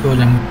और डिस्को हो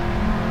जाएंगे।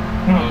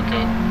 ओके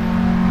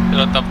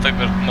चलो तब तक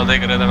फिर मजा ही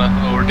करे थोड़ा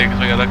ओवरटेक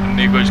वगैरह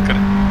करने की कोशिश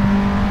करें।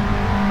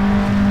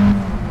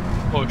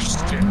 ओह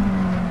शिट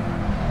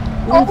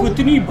वो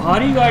कितनी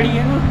भारी गाड़ी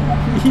है ना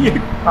ये।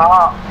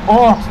 हाँ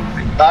ओह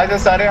आ जाओ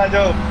सारे आ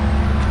जाओ।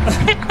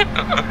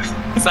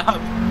 साहब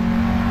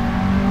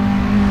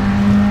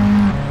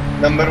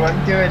नंबर 1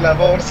 के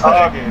अलावा और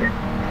सारे गए।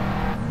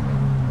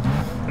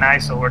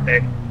 Nice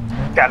overtake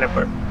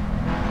caliper.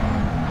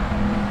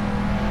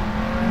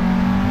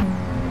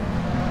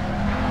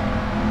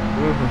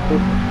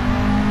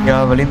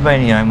 यार वलीद भाई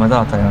नहीं आए, मजा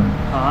आता है यार।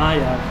 हाँ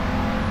यार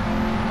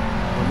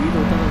उम्मीद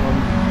होता था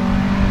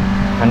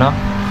है ना?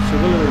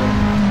 शुगर हो गया।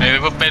 मेरे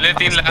को पहले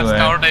 3 लाख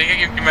काउंट आएगा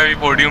क्योंकि मैं भी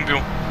पोडियम पे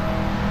हूँ।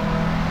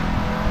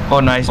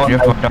 Oh nice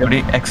drift, Audi,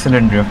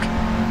 excellent drift,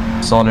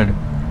 solid.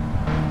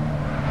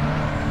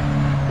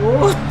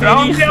 ओह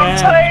तेरी खैर।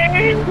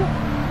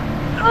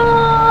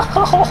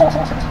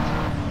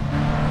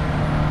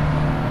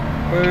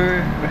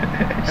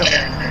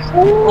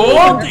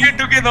 ओह ये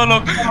टुके दो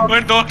लोग, और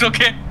 2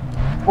 टुके।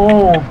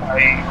 ओह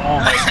भाई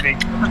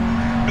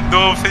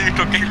दो से ही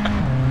टुके।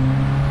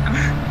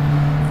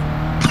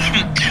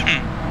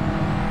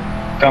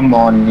 कम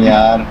ऑन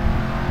यार।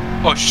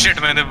 ओह शिट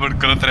मैंने बहुत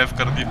गलत रेफ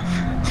कर दिया।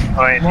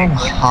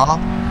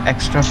 Half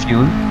extra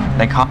fuel,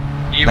 like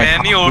ये मैं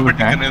नहीं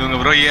ओवरटेक करने दूंगा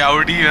ब्रो, ये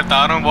Audi बता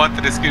रहा हूं बहुत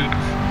रिस्की।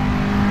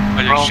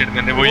 अच्छा शिट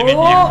मैंने वही नहीं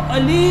किया। ओ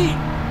अली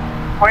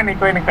कोई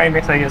नहीं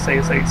सही है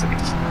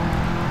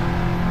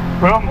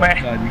ब्रो। मैं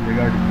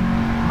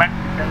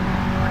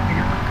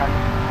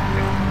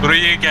ब्रो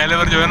ये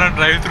कैलिबर जो है ना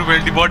ड्राइव थ्रू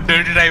पेनल्टी बहुत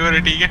डर्टी ड्राइवर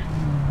है, ठीक है।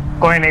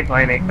 कोई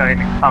नहीं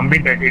हम भी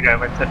डर्टी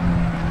ड्राइवर थे।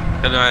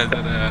 चलो मैं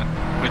इधर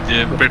मुझे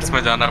पिट्स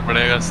में जाना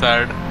पड़ेगा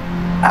सैड।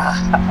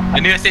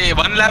 यानी वैसे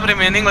 1 लैप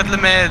रिमेनिंग, मतलब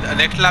मैं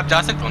नेक्स्ट लैप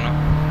जा सकता हूं ना?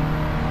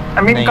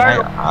 I mean,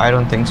 I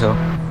don't think so.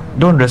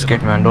 Don't risk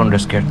it, man. Don't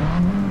risk it.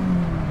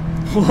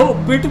 वो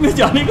पिट में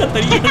जाने का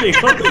तरीका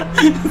देखो।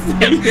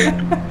 सही है।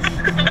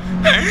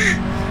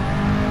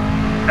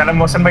 चलो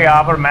मौसम भाई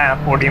आप और मैं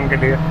पोडियम के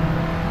लिए।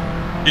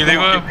 ये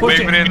देखो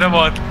बिग ब्रेन था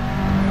बहुत,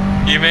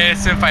 ये में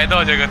इससे फायदा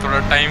हो जाएगा थोड़ा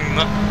टाइम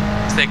ना,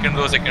 सेकंड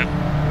 2 सेकंड।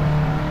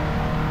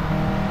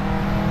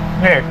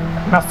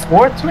 मैं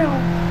फोर्थ में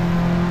हूँ।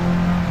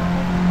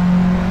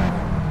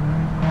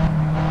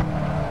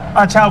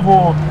 अच्छा वो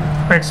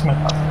पिट्स में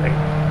था,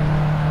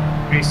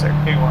 रीसेट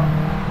नहीं हुआ।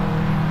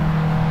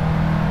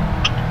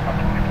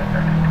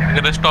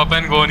 अगर स्टॉप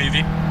एंड गो नहीं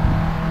थी।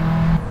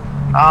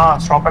 हाँ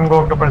स्टॉप एंड गो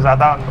के ऊपर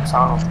ज्यादा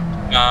नुकसान हो।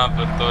 हाँ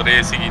फिर तो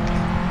रेस ही की थी।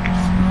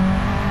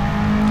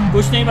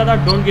 कुछ नहीं पता,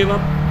 डोंट गिव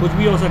अप, कुछ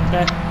भी हो सकता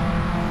है।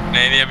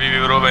 नहीं अभी भी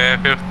ब्रो मैं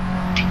फिर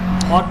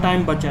बहुत टाइम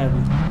बचा है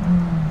अभी।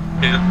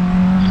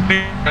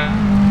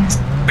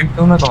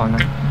 P2 में कौन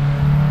है?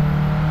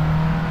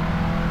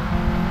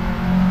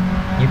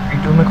 ये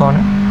P2 में कौन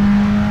है?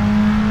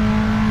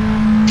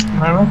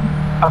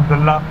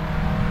 अब्दुल्ला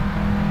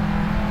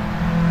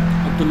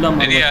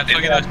मेरी Alfa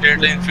की तो स्ट्रेट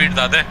लाइन स्पीड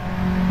ज्यादा है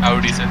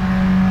Audi से।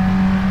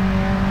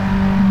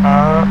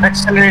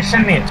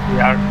 एक्सेलरेशन नहीं अच्छी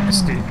यार,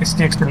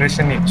 इसकी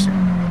एक्सेलरेशन नहीं अच्छी।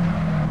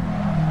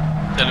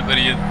 चल फिर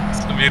ये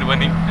समीर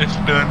बनी इस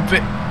टर्न पे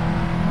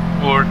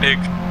ओवरटेक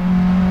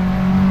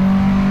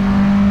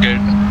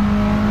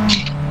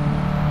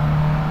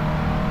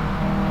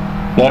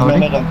यार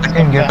मैंने गलती से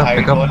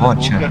हाइड वॉल बुक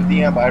अच्छा कर दी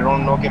है। आई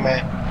डोंट नो कि मैं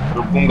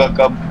रुकूंगा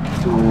कब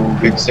to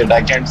fix it.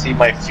 I can't see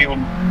my fuel.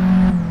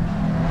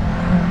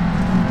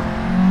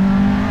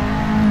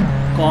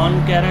 कौन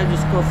कह रहा है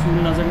जिसको फ्यूल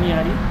नजर नहीं आ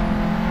रही?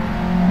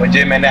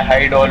 मैंने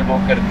हाइड ऑल वो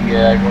कर दिया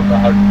है। I don't know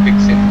how to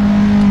fix it.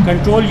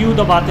 Control you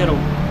दबाते रहो,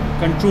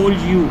 कंट्रोल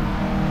यू।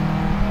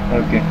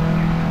 ओके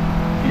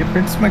ये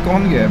पिट्स में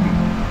कौन गया अभी?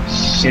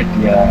 शिट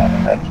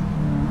यार।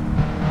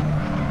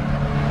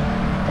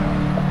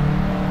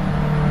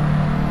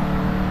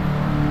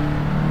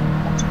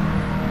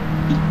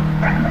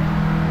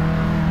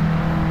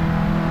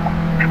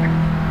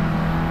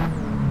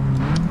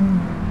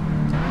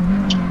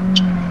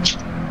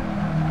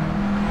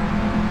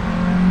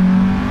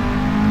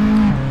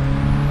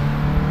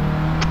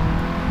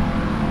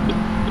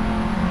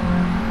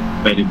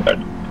 Very bad.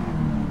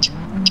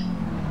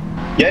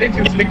 यार if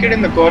you flick it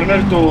in the corner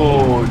तो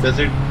does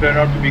it turn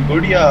out to be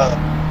good या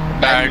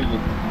Bad.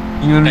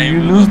 You'll Time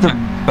you lose the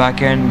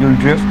back end. You'll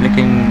drift. Like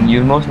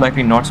you'll most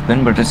likely not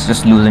spin, but it's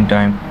just losing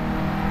time.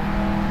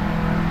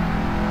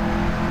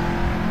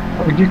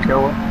 ये क्या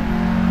हुआ?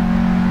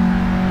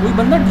 कोई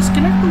बंदा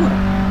disconnect हुआ है।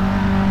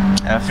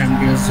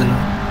 MTS जिला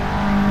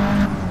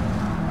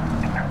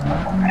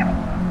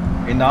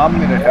इनाम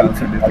मेरे ख्याल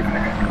से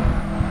डिस्कनेक्ट।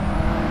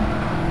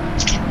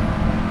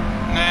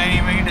 नहीं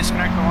मैं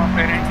डिस्कनेक्ट हुआ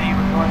apparently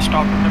because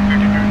stop in the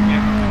pit and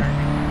game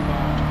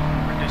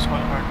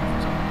disqualified।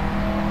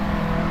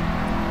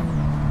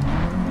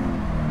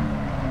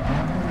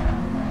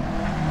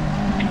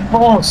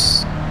 Boss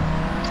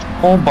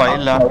Oh भाई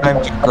lap time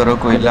check करो,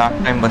 कोई lap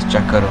time बस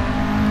check करो।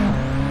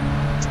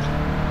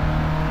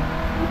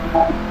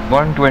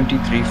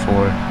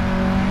 1:23.4।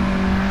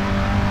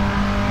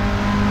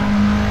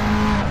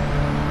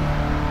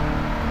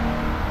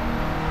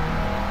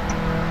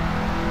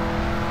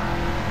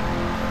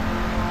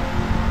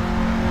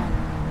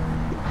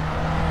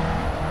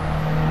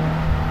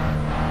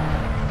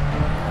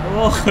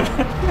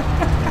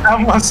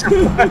 हम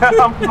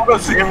लोग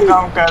सेम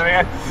काम कर रहे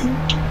हैं।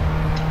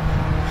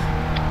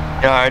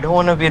 Yeah, I don't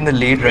want to be in the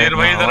lead right मेरे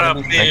भाई now. जरा I wanna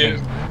be अपनी second.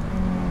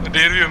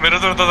 रियर व्यू मेरे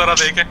तो जरा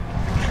देखे।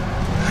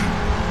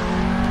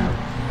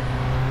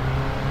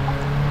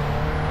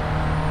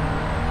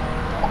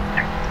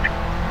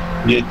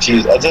 ये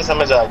चीज अच्छा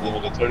समझ आ गई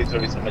मुझे, थोड़ी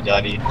थोड़ी समझ आ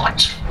रही है।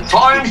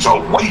 Time to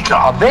wake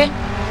up. अबे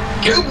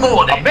Good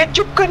morning. अबे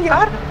चुप कर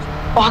यार,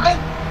 पागल।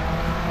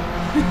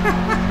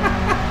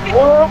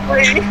 ओ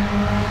भाई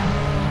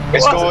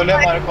इसको बोले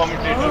हमारे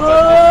कमेंटेटर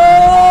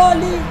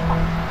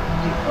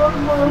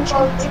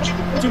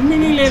चुम्मी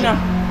नहीं लेना।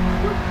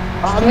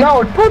 ना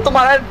उठो,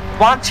 तुम्हारा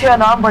 5-6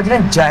 नाम बज रहे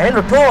हैं, जाहिल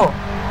उठो।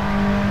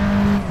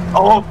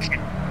 ओके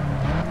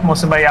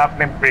मौसम भाई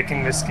आपने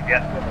ब्रेकिंग मिस किया।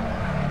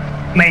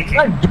 नहीं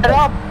किया। Get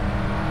up.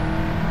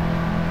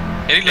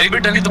 यार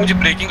लिमिट नहीं तो मुझे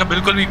ब्रेकिंग का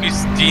बिल्कुल भी कुछ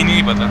सीन ही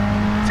नहीं पता।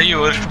 सही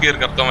ओवरशूट गियर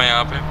करता हूं मैं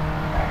यहाँ पे।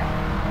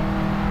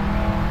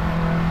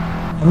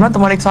 ना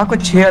तुम्हारे एक साथ को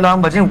 6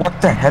 अलार्म बजे। What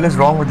the hell is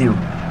wrong with you?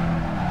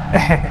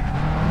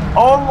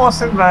 ओ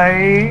मौसम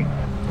भाई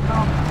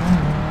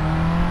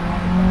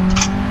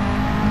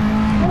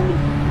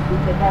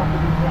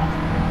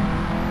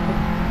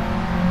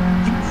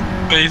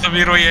नहीं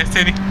सभी रोई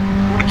ऐसे नहीं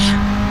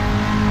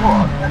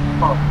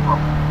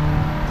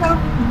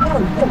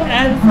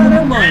Alfa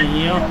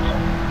Romeo.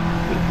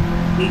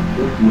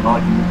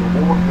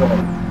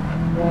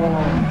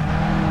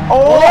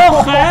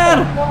 ओह खैर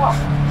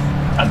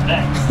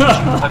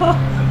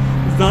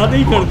ज़्यादा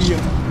ही कर दिया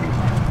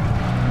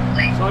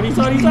सॉरी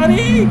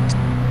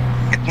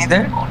कितनी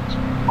देर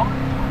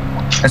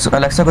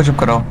अलेक्सा को चुप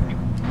कराओ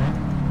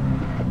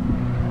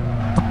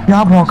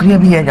क्या भौंक रही है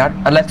अभी यार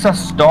अलेक्सा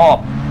स्टॉप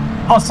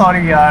ओह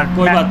सॉरी यार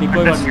कोई बात नहीं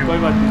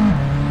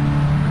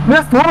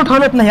मैं फोन उठा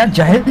ले अपना यार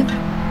जाहिल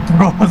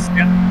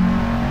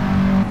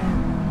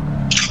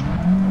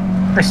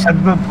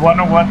तशद्दुद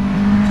 101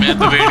 मैं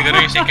तो वेट कर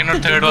रही हूँ सेकंड और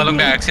थर्ड वालों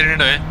का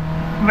एक्सीडेंट होए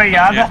मैं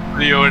याद है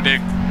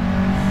ओवरटेक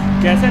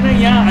कैसे ना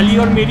यहाँ अली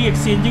और मेरी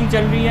एक्सचेंजिंग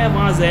चल रही है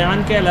वहाँ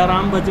जयान के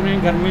अलार्म बज रहे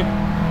हैं घर में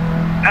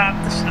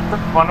तशद्दुद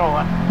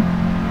 101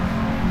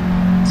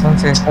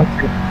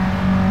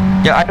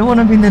 Yeah, I don't want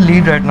to be in the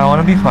lead right now. I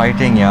want to be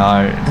fighting,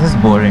 yaar. This is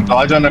boring. आ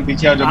जाओ ना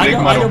पीछे आ जाओ ब्रेक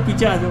मारो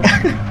पीछे आ जाओ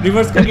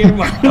रिवर्स का गेयर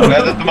मारो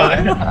मैं तो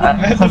तुम्हारे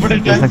मैं तो बड़े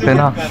टाइम से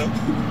ना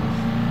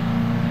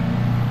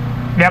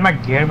यार मैं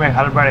गियर में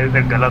हर बार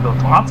इधर गलत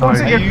होता हूँ आप कौन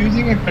से Are you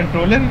using a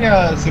controller या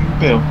सिम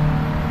पे हो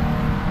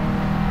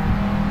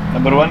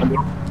नंबर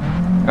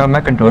 1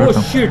 मैं कंट्रोलर ओह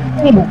हूँ. शिट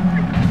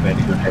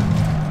वेरी गुड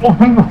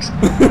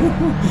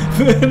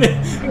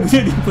मुझे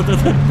नहीं पता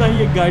था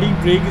ये गाड़ी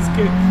ब्रेक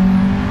इसके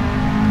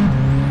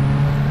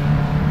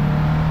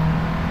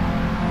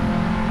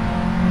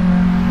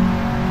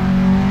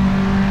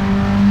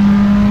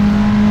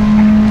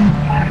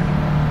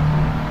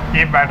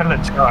ये बैटल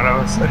अच्छा हो रहा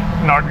है उससे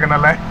not gonna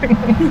lie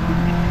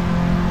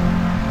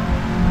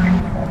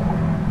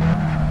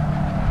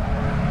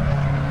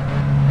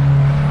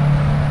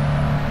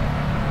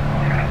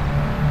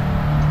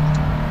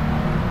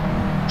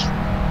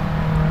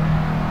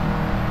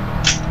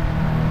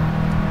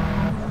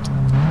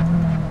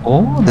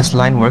Oh, this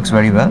line works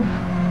very well.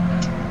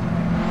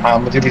 हाँ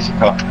मुझे भी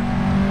सिखा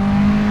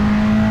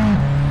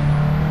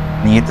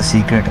नहीं ये तो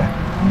सीक्रेट है.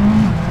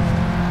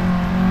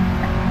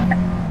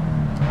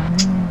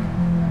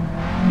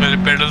 मेरे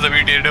पेडल्स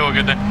अभी टेढ़े हो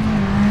गए थे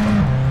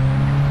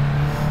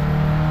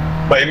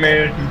भाई मैं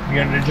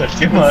T300 चल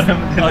के मारा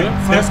मुझे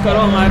फर्स्ट करो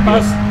हमारे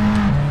पास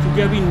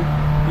क्योंकि अभी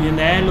ये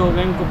नए लोग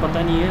हैं इनको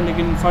पता नहीं है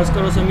लेकिन फर्स्ट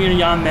करो समीर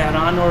यहाँ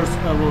मेहरान और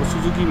वो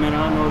सुजुकी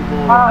मेहरान और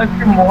वो हाँ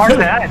इसकी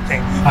मॉड है आई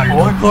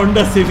थिंक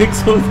होंडा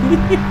सिविक्स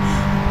होगी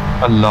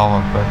अल्लाह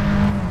Akbar.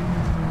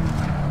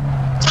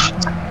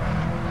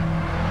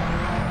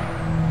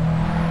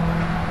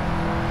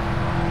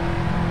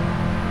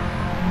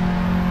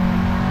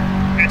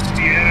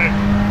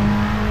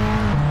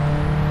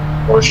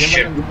 Oh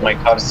shit my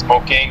car is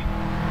smoking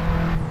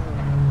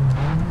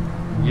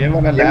ये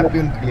वाला लैप भी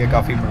उनके लिए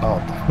काफी बड़ा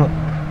होता है.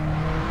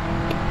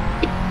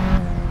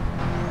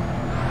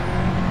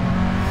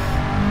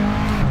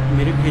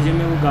 मेरे भेजे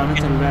में वो गाना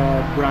चल रहा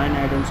है ब्रायन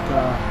एडम्स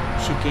का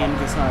शिकेन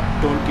के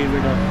साथ don't give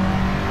it up.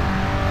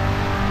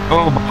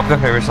 Oh, आपका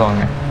favorite song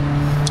है.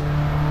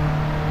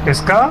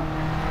 इसका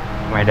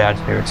My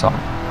dad's favorite song.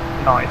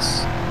 Noise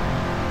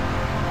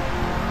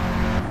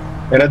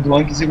मेरा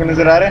धुआं किसी को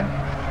नजर आ रहा है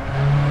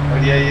और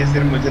ये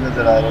सिर्फ मुझे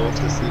नजर आ रहा है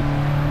उससे सी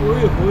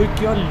ओए होए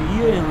क्या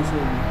लिए यहाँ से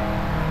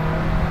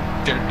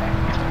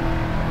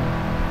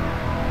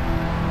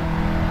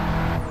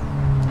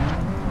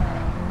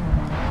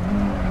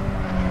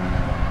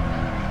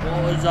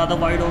बहुत ज़्यादा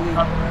वाइड हो गई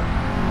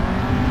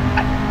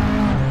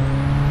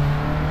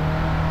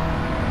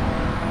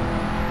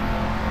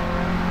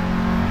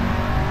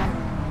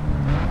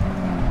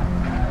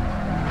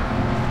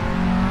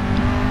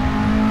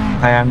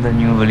I am the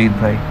new Walid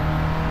bhai.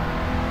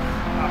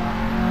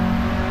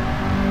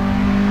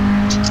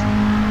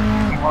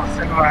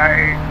 Mohsin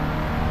भाई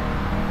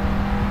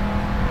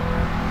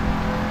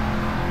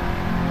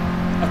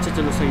अच्छा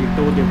चलो सही है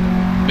टो दे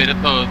मेरे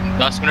तो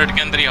 10 मिनट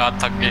के अंदर ही हाथ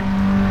थक गए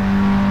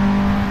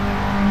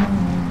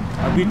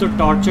अभी तो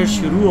टॉर्चर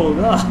शुरू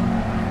होगा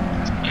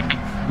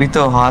अभी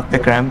तो हाथ पे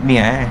क्रैम्प नहीं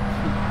आया है.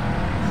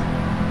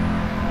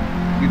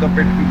 ये तो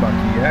पेट भी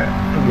बाकी है.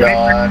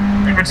 यार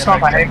पिट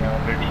स्टॉप आएगा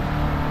ऑलरेडी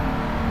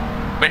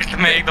बेल्ट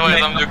में एक दो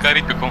ऐसा जो कर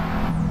ही चुका हूँ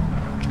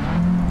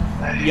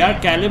यार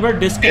कैलिबर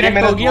डिस्कनेक्ट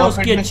मेरा हो गया धुआं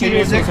उसकी फटने अच्छी से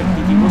रेस हो मुझे-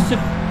 सकती थी उससे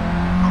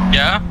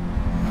क्या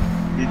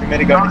ये तो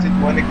मेरी गाड़ी से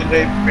धुआं निकल रहा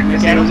है फिटनेस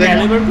हो जाएगा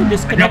कैलिबर को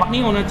डिस्कनेक्ट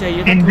नहीं होना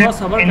चाहिए था थोड़ा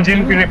सब्र करते इंजन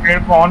की हैं रिपेयर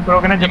को ऑन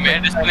करोगे ना ये जब मैं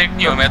डिस्कनेक्ट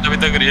नहीं हुआ मैं तो अभी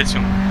तक रेस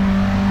हूँ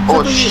तो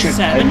ये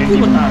 7 क्यों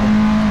बता रहे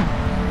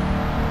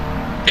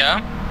क्या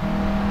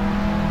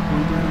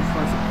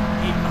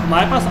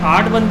हमारे पास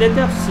 8 बंदे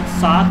थे अब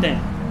 7 हैं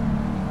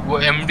वो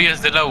MDS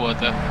दिला हुआ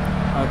था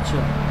अच्छा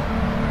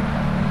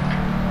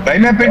भाई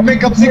मैं पिट में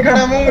कब से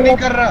खड़ा हूँ नहीं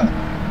कर रहा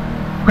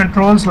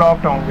कंट्रोल्स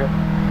लॉक्ड होंगे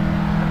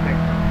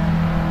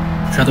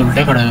शायद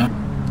उल्टे खड़े हैं.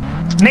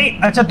 नहीं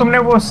अच्छा तुमने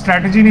वो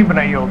स्ट्रेटजी नहीं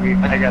बनाई होगी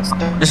I guess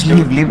Just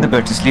leave the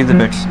bits. Just leave the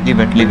bits.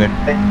 Leave it.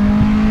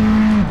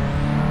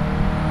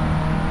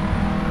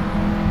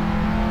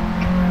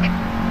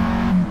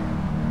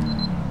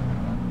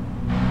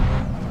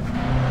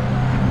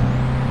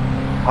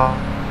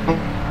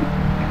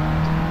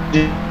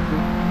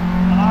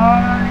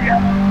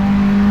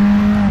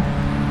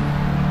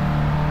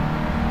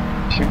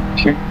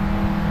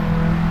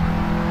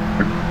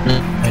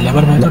 पहले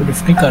बार मैं तो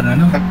ड्रिफ्टिंग कर रहा है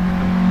ना।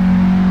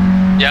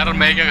 यार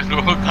मैं क्या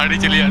करूँ, गाड़ी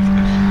चली जाती,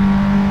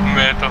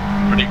 मैं तो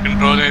बड़ी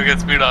कंट्रोल करके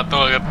स्पीड आता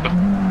हूँ, अगर तो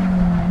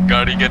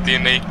गाड़ी कहती है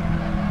नहीं।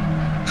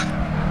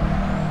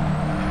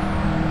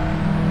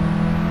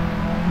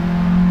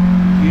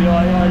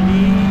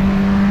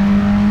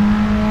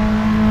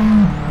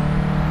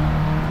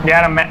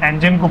 यार मैं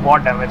इंजन को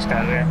बहुत डैमेज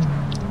कर रहे हैं।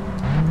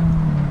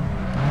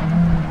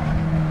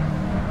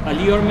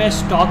 अली और मैं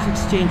stock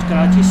exchange,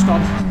 Karachi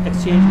stock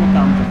exchange में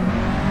काम कर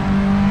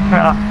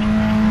रहा हूँ।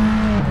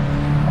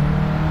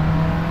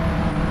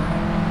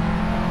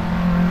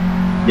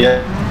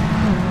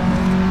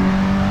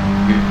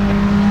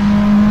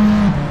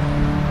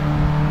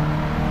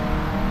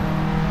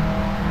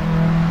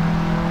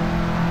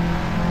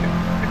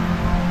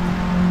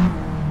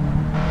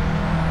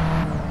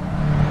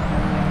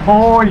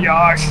 Oh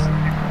यार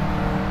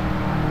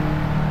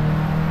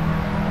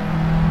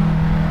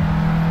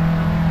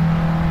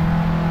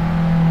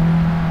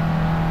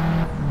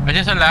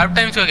अच्छा सर, लैब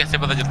टाइम्स का कैसे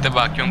पता चलता है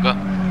बाकियों का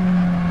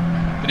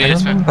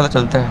रेस में? पता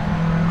चलता है।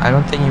 I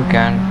don't think you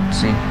can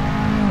see.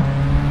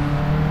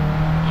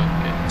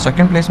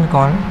 Second place में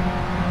कौन है?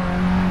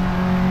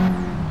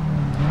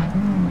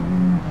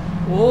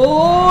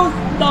 Oh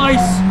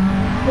nice.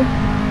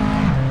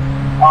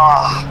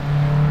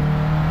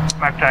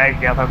 मैं ट्राई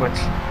किया था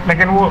कुछ,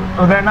 लेकिन वो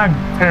उधर ना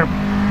फिर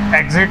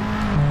एग्जिट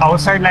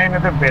आउटसाइड लाइन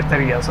में तो बेहतर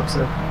ही है सबसे।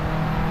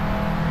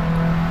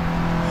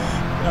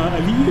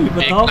 अली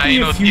बताओ कि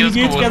ये फ्यूल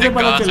गेज कैसे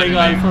पता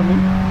चलेगा अल्फा में?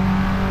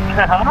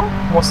 हाँ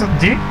मौसम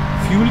जी,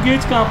 फ्यूल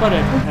गेज कहाँ पर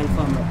है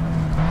अल्फा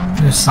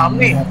में?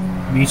 सामने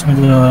बीच में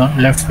जो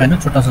लेफ्ट पे है ना,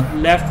 छोटा सा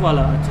लेफ्ट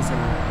वाला। अच्छा सही।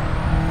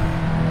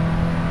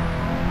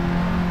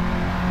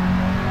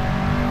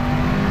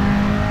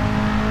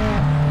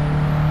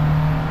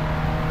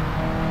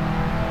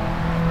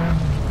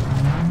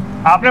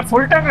 आपने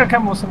फुल टैंक रखा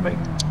है मौसम भाई?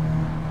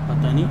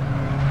 पता नहीं,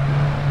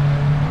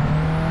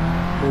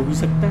 हो भी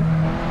सकता है।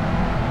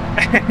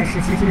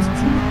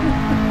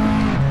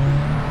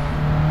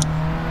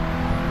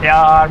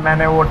 यार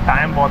मैंने वो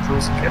टाइम बहुत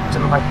लूज किया।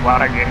 चलो मैं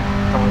दोबारा गेम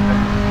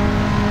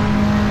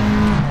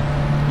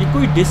ये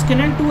कोई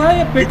डिस्कनेक्ट हुआ है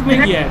या पिट में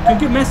गया है?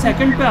 क्योंकि मैं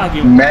सेकंड पे आ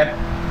गया हूँ। मैं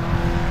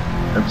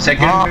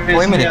सेकंड पे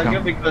इसलिए आ गया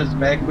बिकॉज़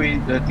मैं कोई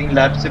 3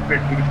 लैप से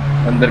पिट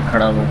अंदर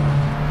खड़ा हूँ।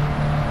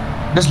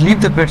 Just leave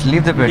the pit,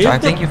 leave the pit. I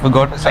think you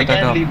forgot to set that up. I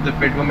can't leave the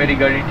pit, वो मेरी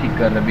गाड़ी ठीक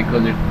कर रहा है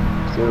because it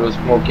was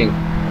smoking.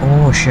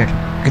 Oh shit.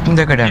 कितने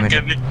तक का डैमेज?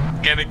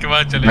 कहने के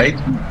बाद चले भाई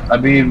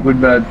अभी कुछ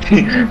बात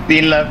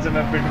 3 लैप से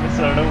मैं पिट में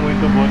सड़ रहा हूँ, वही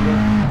तो बोल रहा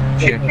हूँ।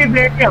 इतनी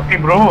देर नहीं होती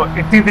ब्रो,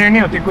 इतनी देर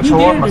नहीं होती, कुछ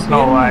और मसला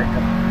हुआ है।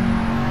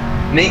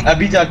 नहीं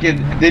अभी जाके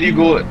there you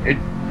go, it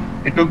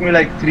took me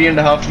like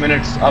 3.5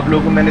 minutes. आप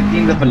लोगों को मैंने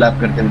 3 दफा लैप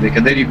करते हुए देखा।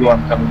 There you go,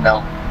 I'm coming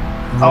down.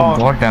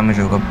 बहुत डैमेज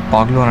होगा,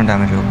 पागल वाला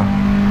डैमेज होगा।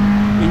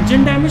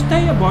 इंजन डैमेज था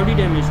या बॉडी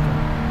डैमेज था?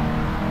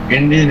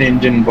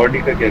 इंजन बॉडी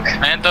का क्या?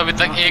 मैं तो अभी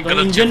तक एक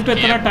गलत इंजन पे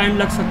इतना टाइम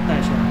लग सकता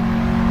है शायद।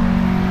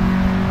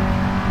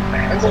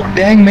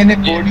 डैंग मैंने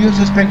बॉडी और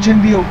सस्पेंशन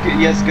भी ओके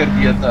यस कर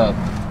दिया था।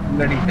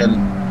 Bloody hell.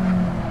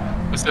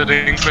 उसने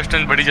रिंग क्वेश्चन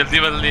बड़ी जल्दी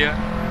बदल दिया।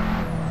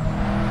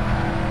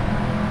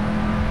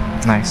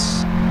 नाइस।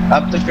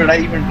 अब तो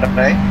चढ़ाई इवेंट रख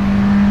रहा है।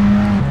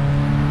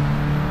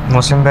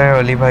 मौसम भाई और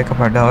अली भाई का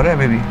पढ़ा हो रहा है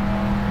अभी भी?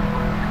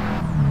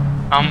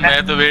 मैं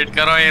तो वेट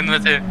कर रहा हूँ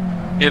इनमें से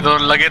ये तो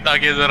लगे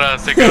ताकि जरा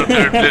सेकंड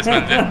थर्ड प्लेस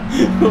बन जाए।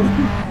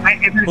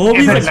 हो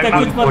भी सकता है,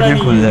 कुछ पता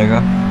नहीं, खुल जाएगा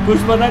कुछ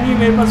पता नहीं।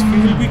 मेरे पास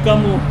फ्यूल भी कम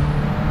हो।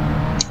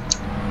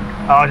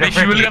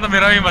 फ्यूल का तो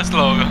मेरा भी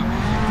मसला होगा।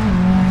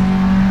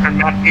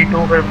 मैं T2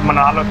 पे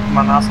मना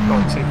सकता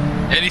हूँ।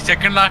 यार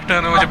सेकंड लास्ट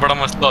टर्न में मुझे बड़ा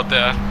मसला होता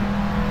है यार,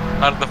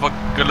 हर दफा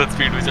गलत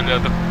स्पीड में चल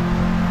जाता हूँ।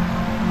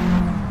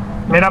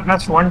 मेरा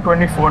प्लस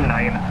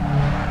 124.9 है।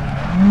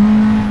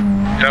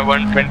 मेरा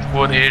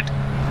 124.8।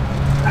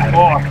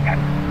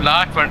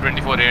 लास्ट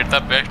 124.8 था,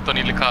 बेस्ट तो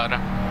नहीं लिखा आ रहा।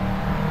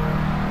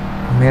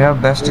 मेरा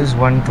बेस्ट इज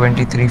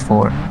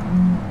 123.4।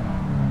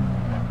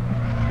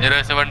 मेरा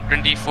ऐसे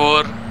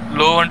 124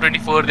 लो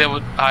 124 दे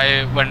हाई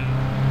 1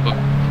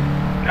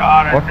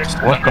 यार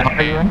what car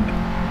are you in?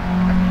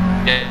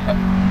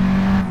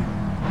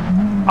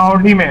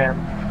 Audi में है।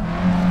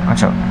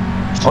 अच्छा,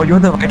 oh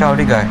you're the white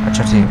Audi guy.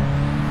 अच्छा ठीक।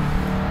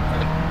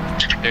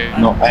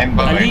 No, I'm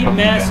अली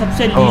मैं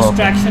सबसे लीस्ट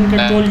ट्रैक्शन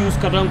कंट्रोल यूज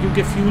कर रहा हूँ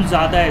क्योंकि फ्यूल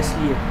ज्यादा है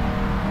इसलिए।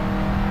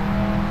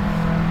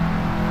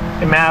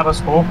 मैं बस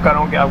होप कर रहा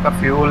हूँ कि आपका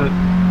फ्यूल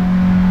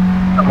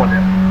कम हो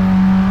जाए।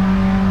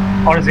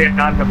 और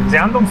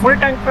ज़ियान तुम फुल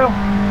टैंक पे हो?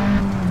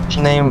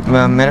 नहीं,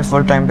 मेरे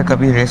फुल टाइम पे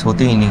कभी रेस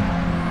होती ही नहीं।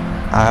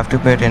 I have to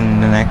pit in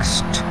the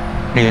next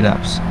 3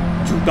 laps.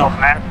 झूठा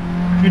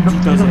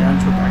ज़ियान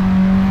छोटा है।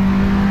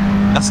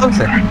 असल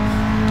से?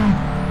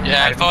 ये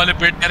अल्फा वाले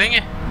पिट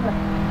करेंगे?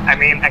 I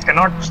mean, I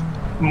cannot,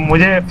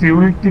 मुझे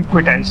फ्यूल की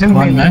कोई टेंशन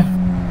नहीं है।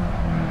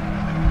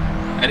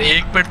 अरे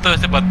एक पिट तो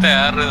ऐसे बनता है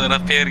यार,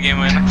 फेयर गेम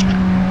है ना।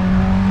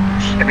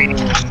 I mean,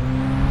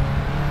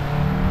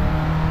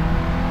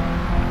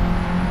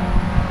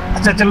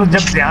 अच्छा चलो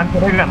जब ध्यान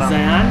करेगा ना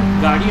जयान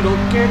गाड़ी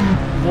रोक के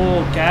वो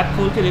कैप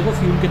खोल के देखो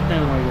फ्यूल कितना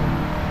है हमारी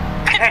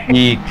गाड़ी में।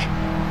 ठीक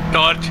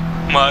टॉर्च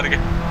मार के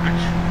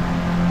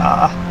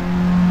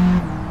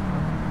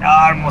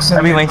यार मुझसे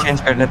अभी वहीं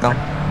चेंज कर लेता हूँ।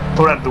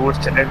 थोड़ा दूर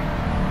चले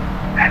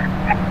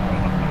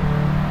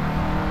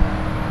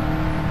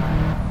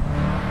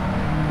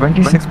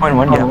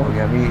 26.1 गैप हो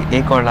गया। अभी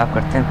एक और लैप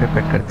करते हैं फिर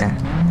फिट करते हैं।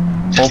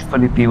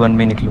 होपफुली P1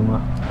 में निकलूंगा।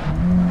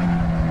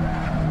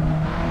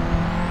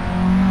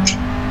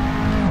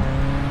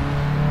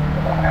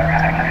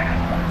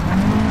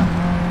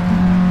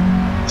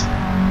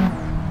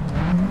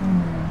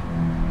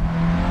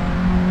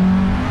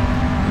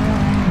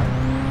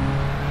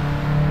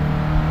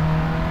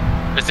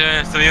 वैसे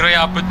सुनील भाई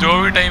आप जो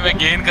भी टाइम में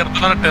गेन करते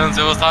हो ना टर्न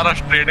से वो सारा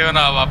स्ट्रेट है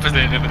ना वापस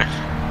ले लेते हैं।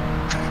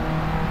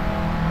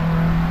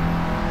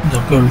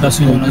 जबकि उल्टा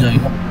सीन होना चाहिए।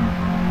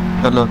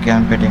 चलो क्या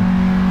हम फिटिंग।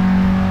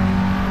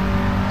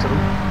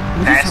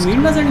 मुझे समीर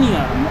नजर नहीं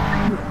आ रहा।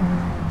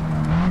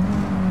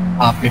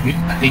 आपके भी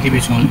के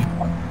बीच में।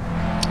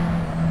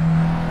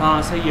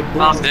 हाँ सही है।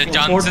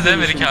 चांसेस है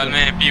मेरे ख्याल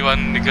में P1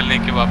 निकलने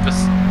के वापस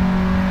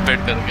फिट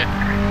करोगे।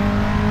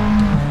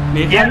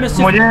 मेरे ख्याल में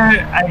मुझे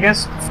आई गेस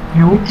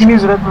फ्यूल की नहीं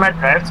जरूरत, मैं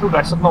ड्राइव थ्रू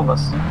कर सकता हूँ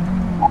बस।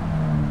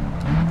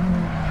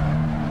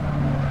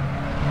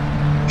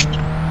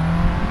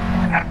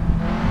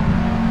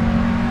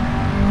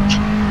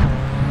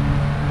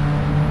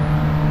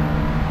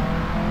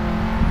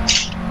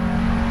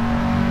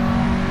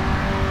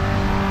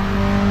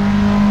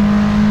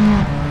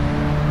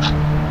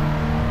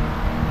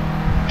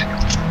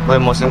 वो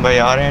मौसम भाई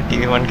आ रहे हैं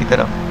T1 की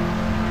तरफ।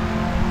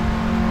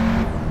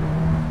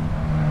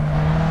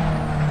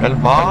 चल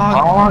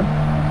भाग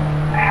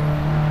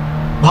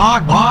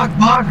भाग भाग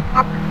भाग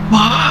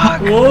भाग।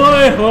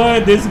 ओए होए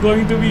this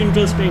going to be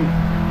interesting.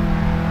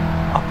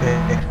 अबे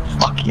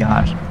फक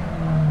यार।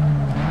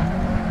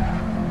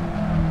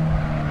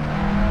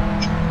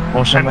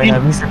 मौसम भाई ने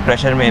अभी से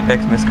प्रेशर में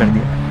एपेक्स मिस कर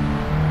दिया।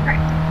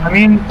 I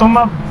mean तुम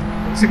अब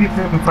बेसिकली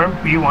कंफर्म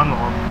P1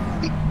 हो।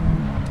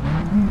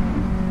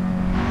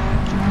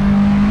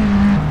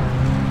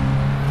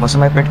 मौसम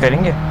भाई फिट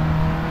करेंगे।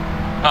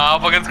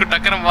 आप अगर इसको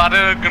टक्कर मारे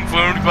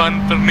कंफर्म्ड कौन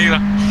पर नहीं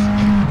रहा।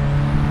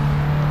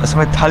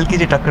 उसमें हल्की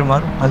सी टक्कर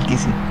मारो, हल्की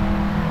सी।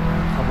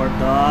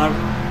 खबरदार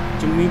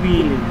चुम्मी भी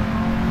ले ली।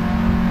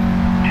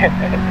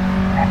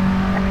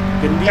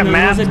 गंदी क्या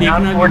मैं नजरों से देखना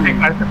भी ओवरटेक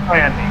कर सकता हूँ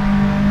या नहीं?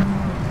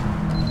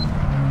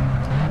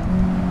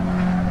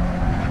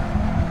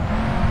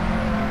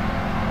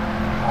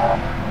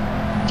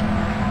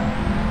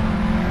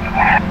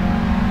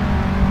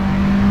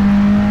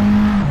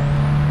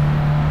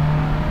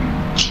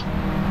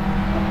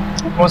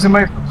 मौसम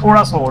भाई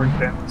थोड़ा सा होल्ड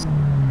करें।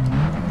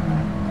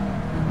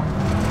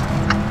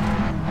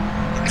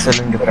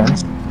 Excellent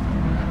defense.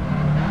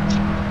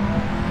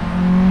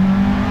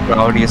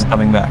 Audi is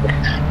coming back.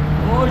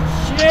 Oh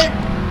shit!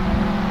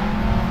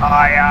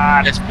 हाँ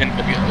यार। स्पिन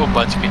कर गया, वो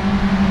बच गई।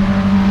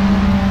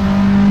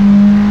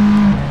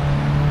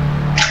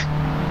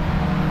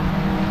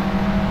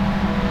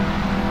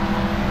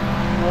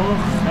 Oh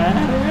खैर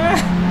है।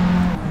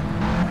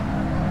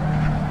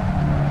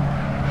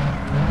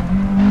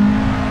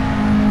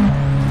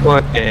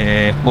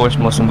 Okay, forced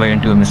Mosum Bhai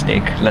into a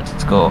mistake.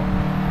 Let's go.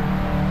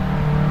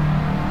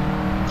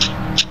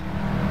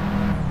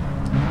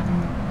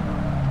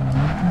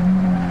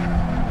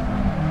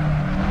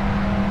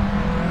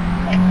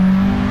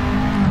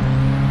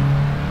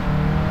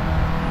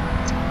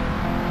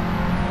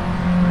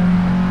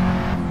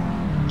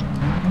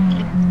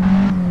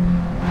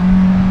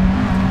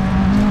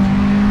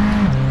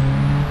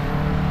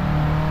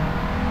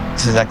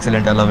 This is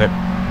excellent, I love it.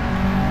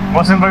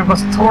 मौसम भाई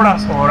बस थोड़ा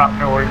सा और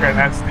आपने होल्ड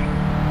करना है इसमें।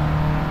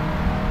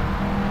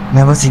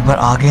 मैं बस एक बार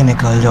आगे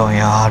निकल जाओ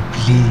यार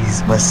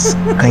प्लीज, बस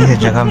कहीं से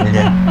जगह मिल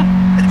जाए।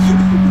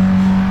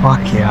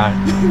 Fuck यार,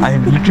 I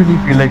literally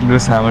feel like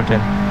Lewis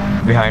Hamilton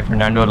behind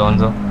Fernando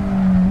Alonso.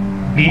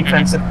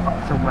 Defensive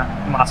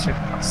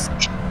masterclass.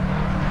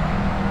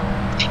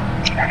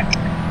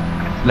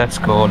 Let's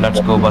go,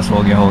 बस हो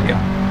गया।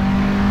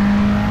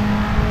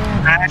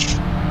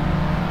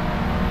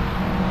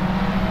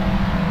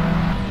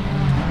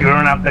 You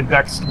don't have the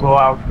guts to go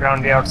out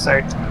around the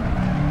outside.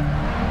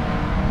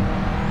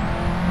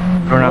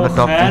 Don't have the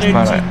top खैर pitch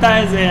पर चीता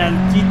है ज़यान,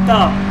 चीता।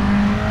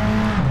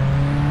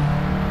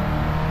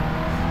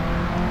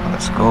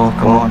 Let's go,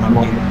 come on,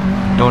 Audi.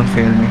 Don't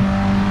fail me.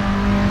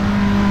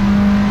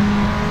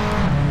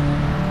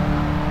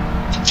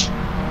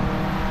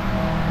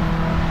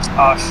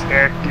 Oh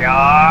shit,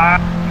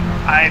 यार.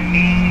 I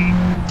need.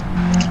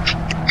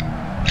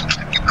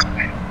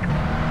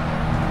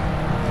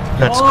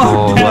 Let's go,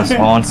 बस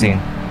on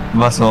scene.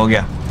 बस हो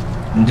गया,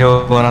 जो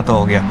होना तो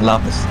हो गया।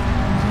 लापिस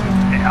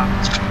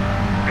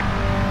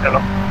चलो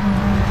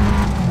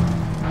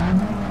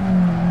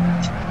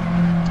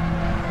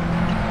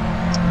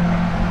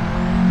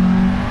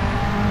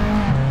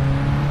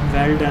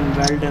well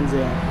done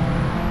Zayan.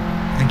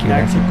 Thank you.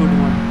 That's a good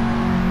one.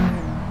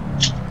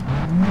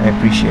 I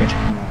appreciate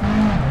it.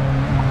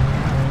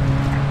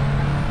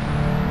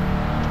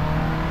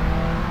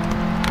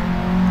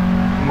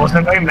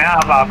 Mohsin भाई मैं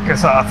अब आपके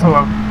साथ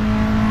हूँ।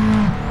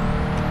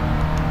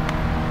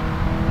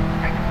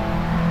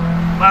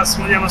 बस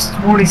मुझे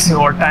थोड़ी सी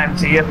और टाइम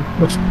चाहिए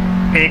कुछ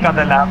एक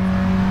आधा लैप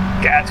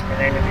कैच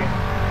करने के लिए।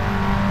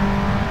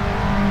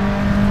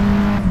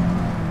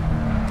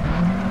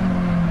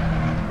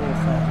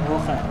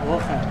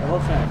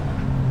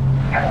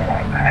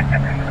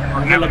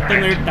 मुझे लगता है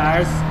मेरे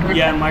टायर्स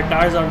या my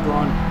tyres are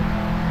gone.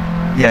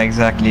 Yeah,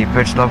 exactly.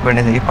 Pit stop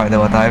करने से ये फायदा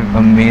होता है।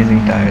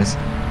 Amazing tires.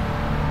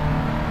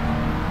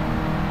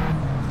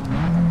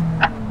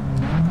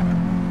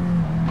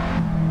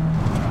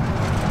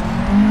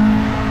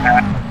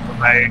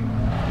 भाई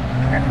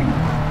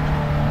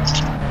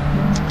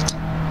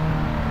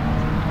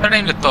कितना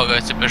टाइम लगता होगा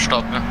इस पिट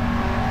स्टॉप में?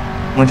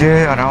 मुझे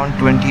around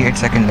 28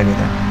 सेकंड लगे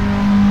थे।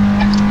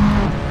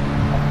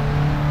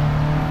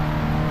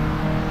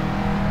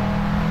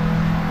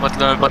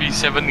 मतलब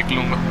P7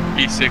 निकलूंगा,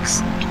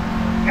 P6।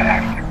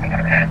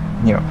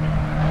 Yeah.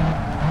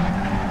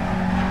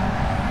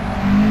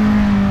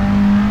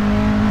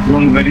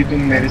 Don't worry,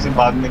 तुम मेरे से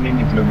बाद में नहीं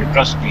निकलोगे,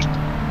 ट्रस्ट मी।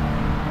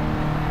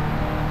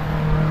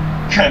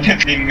 मैंने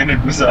 3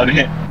 मिनट गुजारे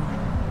हैं।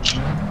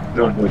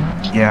 Don't worry.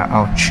 Yeah.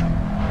 Ouch.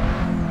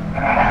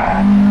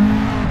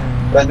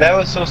 But that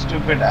was so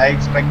stupid. I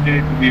expected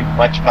it to be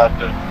much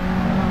faster.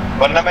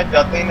 वरना मैं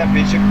जाता ही ना,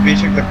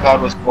 बेशक the car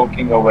was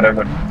smoking or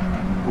whatever.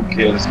 Who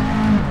cares?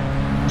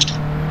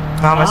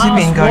 हाँ वैसे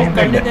भी इन गाड़ियों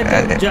करने पे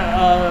देते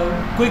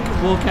क्विक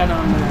वो क्या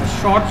नाम है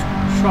शॉर्ट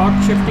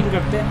शिफ्टिंग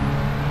करते हैं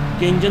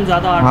कि इंजन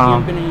ज़्यादा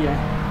आरपीएम पे नहीं है।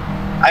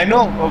 I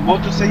know, वो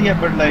तो सही है,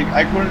 but like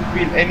I couldn't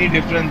feel any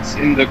difference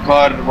in the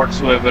car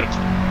whatsoever.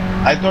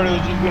 I thought it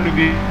was just going to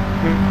be.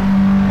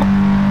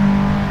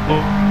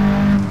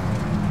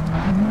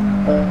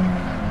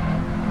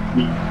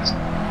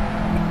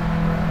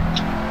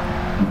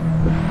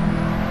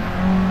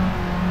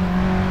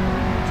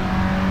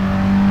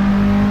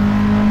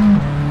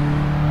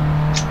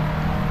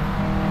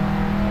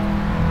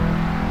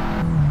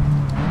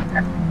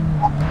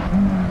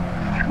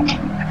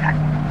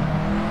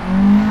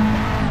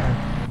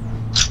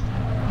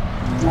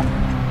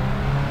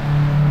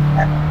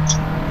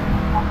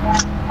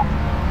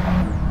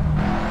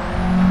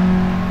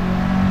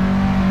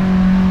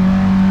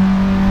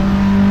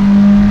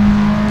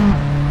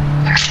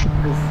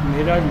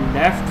 मेरा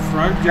लेफ्ट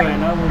फ्रंट जो है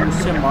ना वो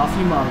मुझसे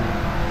माफ़ी मांग रहा है।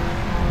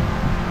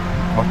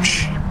 Ouch.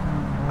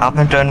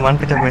 आपने टर्न 1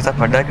 पे जब मेरे साथ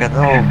फड्डा किया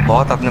था वो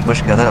बहुत आपने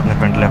पुश किया था अपने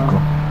फ्रंट लेफ्ट को।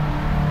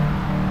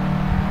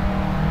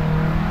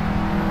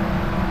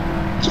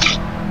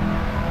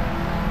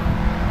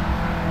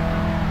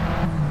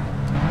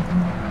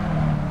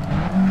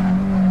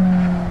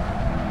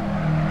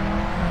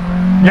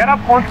 यार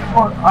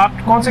आप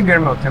कौन से गियर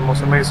में होते हैं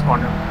मौसम में इस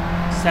कॉर्नर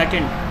में?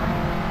 सेकंड।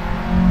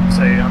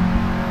 सही है।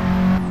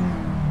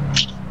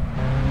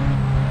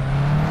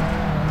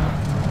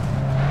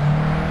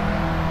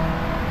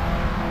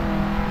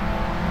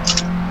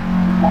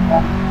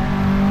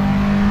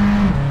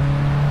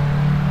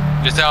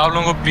 जैसे आप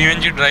लोगों को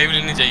PNG ड्राइव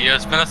लेनी चाहिए,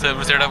 उसमें ना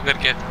सर्वर सेटअप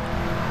करके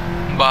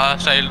बाहर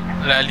स्टाइल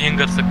रैलिंग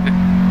कर सकते।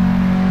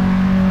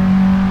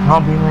 हाँ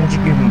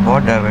BMG की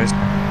बहुत डाइवर्स है।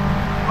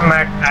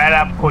 मैं टायर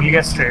आप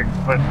खोलिए स्ट्रेट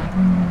पर।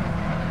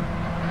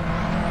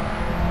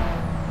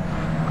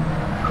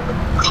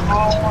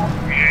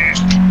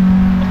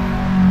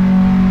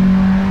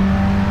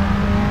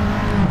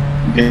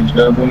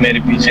 वो मेरे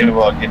पीछे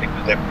वो आगे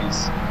निकल जाए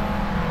प्लीज।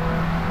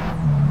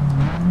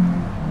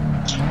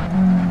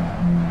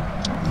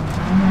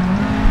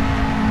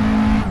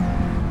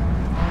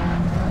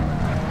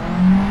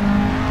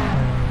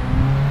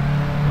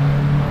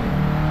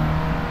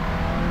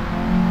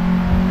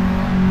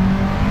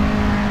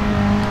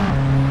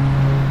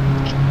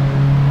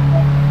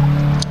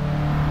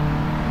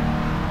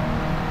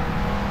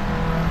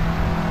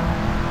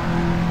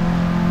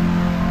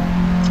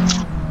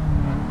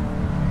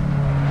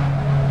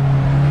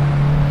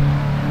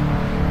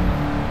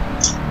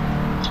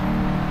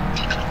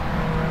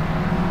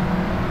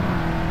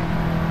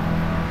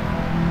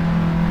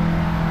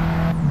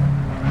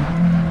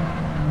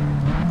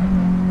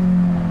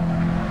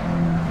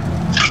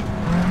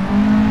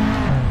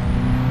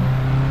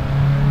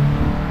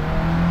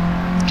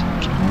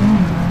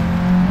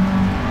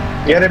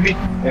 यार अभी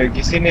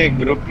किसी ने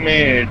ग्रुप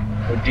में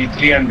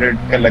T300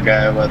 का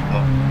लगाया हुआ था,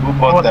 वो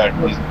बहुत दैट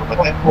इसको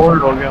पता है,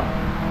 होल्ड हो गया।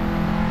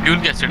 फ्यूल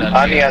कैसे डाल?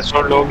 हाँ नहीं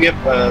सोल्ड हो गया।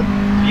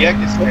 किया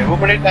किसने? वो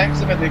बड़े टाइम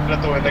से मैं देख रहा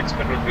था, एलेक्स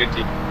पे रुक गई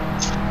थी।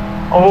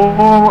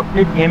 वो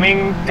एक गेमिंग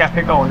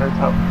कैफे का ओनर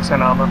था, उसका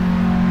नाम है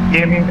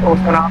गेमिंग,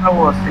 उसका नाम है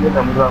वो असली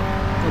हमजा।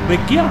 तो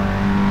बिक गया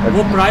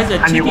वो, प्राइस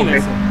अच्छी थी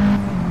वैसे।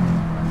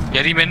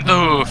 यार मैंने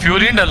तो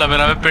फ्यूल ही डाला,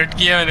 मेरा पेट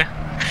किया मैंने,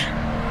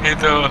 ये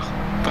तो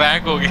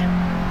प्रैंक हो गई।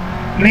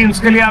 नहीं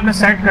उसके लिए आपने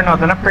सेट करना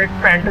होता है ना,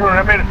 पेंटर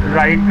होने पे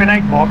राइट पे ना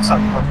एक बॉक्स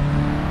आता है,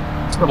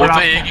 वो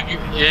तो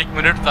एक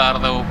मिनट तार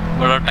था, वो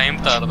बड़ा टाइम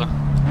तार था।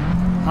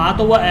 हाँ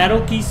तो वो एरो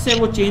कीज से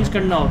वो चेंज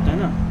करना होता है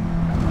ना।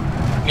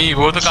 नहीं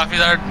वो तो काफी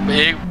ज्यादा,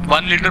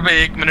 1 लीटर पे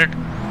 1 मिनट।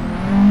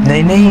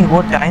 नहीं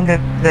वो टाइम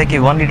देता है कि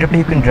 1 लीटर पे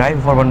you can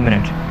drive for 1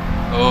 minute.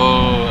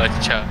 ओह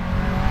अच्छा।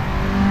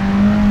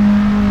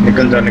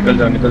 निकल जा निकल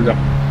जा निकल जा।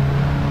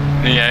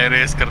 नहीं आए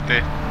रेस करते।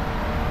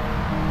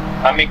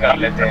 हम ही कर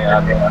लेते हैं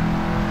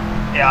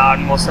यार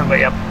मौसम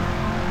भाई अब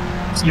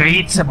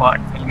स्ट्रीट से बाहर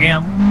निकल गए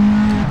हम।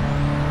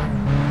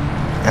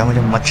 यार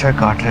मुझे मच्छर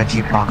काट रहा है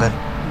जी पागल।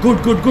 गुड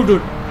गुड गुड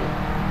गुड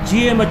जी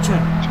ये मच्छर।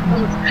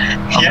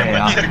 ये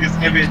मच्छर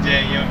किसने भेजे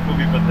हैं ये उनको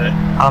भी पता है।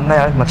 आप ना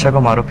यार मच्छर को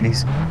मारो प्लीज।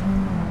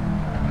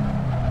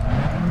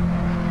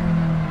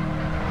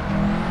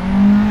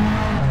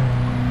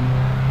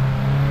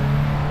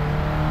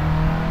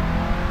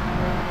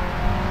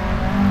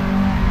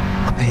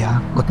 अबे यार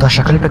कुत्ता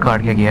शक्ल पे काट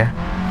के गया है।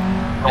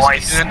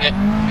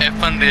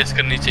 F1 रेस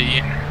करनी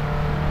चाहिए।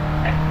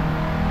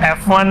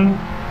 F1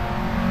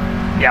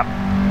 या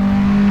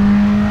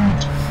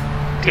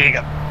ठीक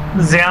है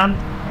ज़ियान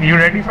you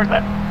ready for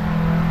that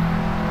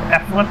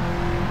F1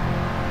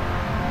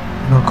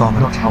 no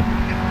comment.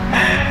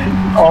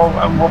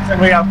 और मुझसे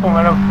भाई आपको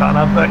मैंने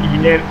बताना था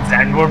ये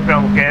सैंडबोर्ड पे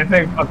हम गए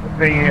थे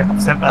पता ये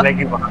सबसे पहले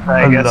की बात है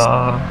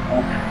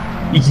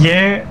ये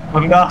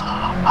बंदा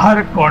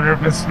हर कॉर्नर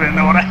पे स्पिन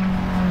हो रहा है।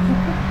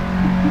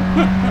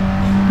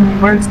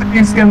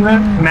 मर्सिडीज के अंदर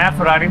मैं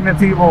फरारी में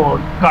थी वो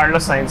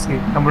कार्लोस साइंस की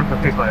नंबर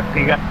 55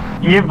 ठीक है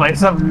ये भाई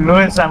साहब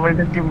लुइस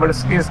हैमिल्टन की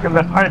मर्सिडीज के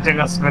अंदर हर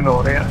जगह स्पिन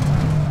हो रहे हैं।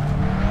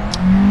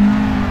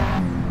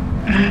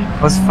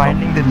 Was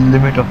finding the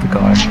limit of the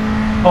car.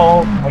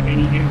 Oh भाई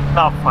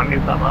इतना फनी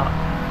था ना।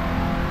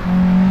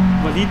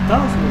 वलीद था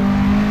उसमें।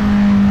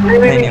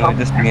 नहीं वो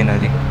just me and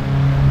Ali।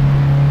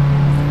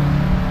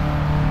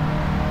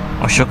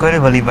 और शुक्र है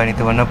वली भाई नहीं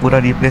तो वरना पूरा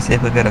रिप्ले सेव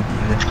करके रख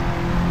दिया।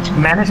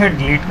 मैंने शायद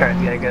डिलीट कर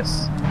दिया आई गेस।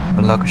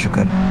 अल्लाह का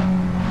शुक्र।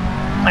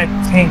 आई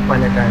थिंक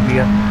मैंने कर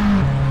दिया।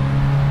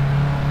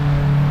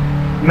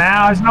 मैं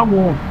आज ना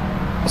वो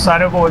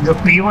सारे को जो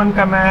P1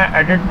 का मैं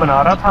एडिट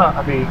बना रहा था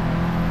अभी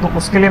तो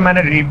उसके लिए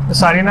मैंने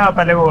सारी ना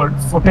पहले वो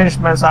फुटेज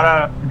में सारा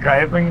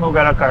ड्राइविंग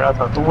वगैरह कर रहा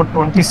था तो वो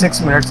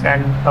 26 मिनट्स का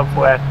एंड तब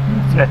हुआ है।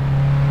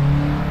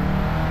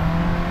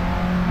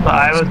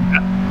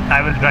 I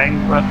was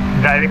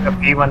driving a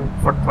P1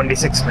 for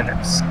 26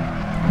 minutes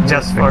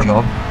just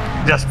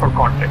for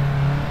content.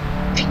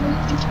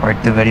 Quite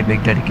the very big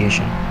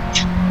dedication.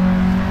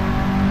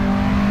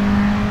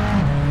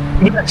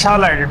 ये अच्छा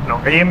वाला एडिट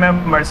बनाऊंगा ये मैं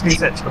मर्सिडीज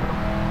से अच्छा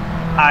बनाऊंगा।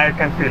 I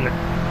can feel it.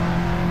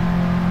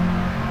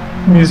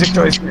 Music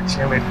choice भी अच्छी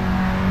है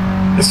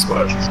मेरी इस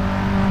बार।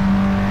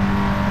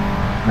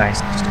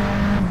 Nice.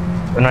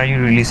 When are you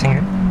releasing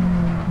it?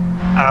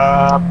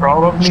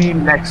 Probably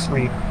next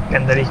week के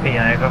अंदर ही कहीं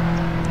आएगा।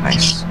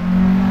 Nice.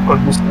 और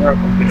दूसरा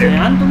कंप्लीट।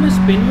 यार तुम्हें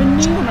स्पिन विन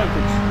नहीं होना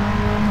कुछ?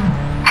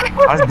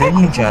 आज दिन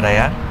नहीं जा रहा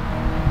यार।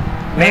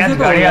 नहीं आज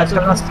गाड़ी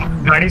आजकल ना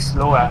गाड़ी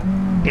स्लो है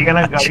ठीक है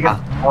ना गाड़ी का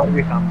और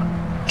भी काम है।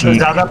 तो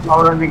ज़्यादा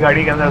पावर वाली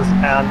गाड़ी के अंदर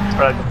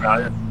थोड़ा घबरा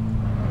जाता है।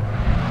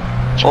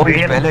 और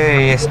पहले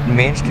ये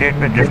मेन स्ट्रीट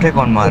पे ड्रिफ्ट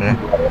कौन मार रहा है?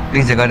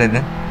 प्लीज जगह दे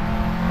दें।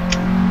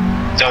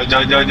 जाओ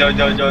जाओ जाओ जाओ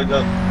जाओ जाओ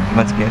जाओ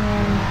बच गया।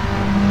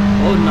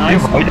 ओह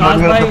नाइस भाई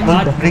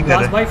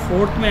आज भाई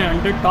फोर्थ में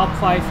अंडर टॉप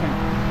 5 है।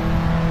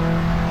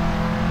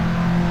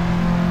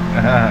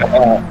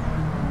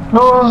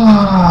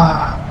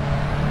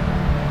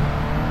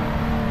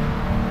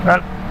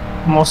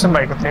 मौसम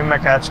भाई को मैं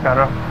कैच कर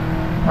रहा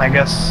हूँ आई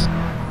गेस।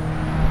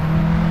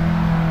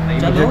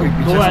 चलो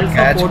दो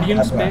अल्फा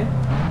पोडियम्स पे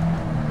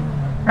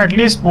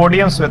एटलीस्ट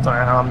पोडियम्स पे तो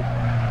है हम।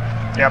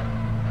 यप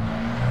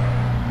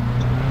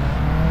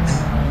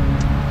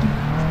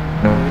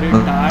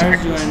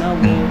टायर्स जो है ना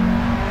वो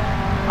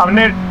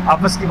हमने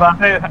आपस की बात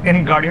है इन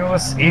गाड़ियों को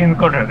सीन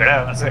को रगड़ा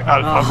है वैसे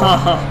अल्फा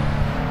को।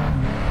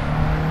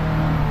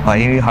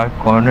 भाई हर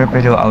कॉर्नर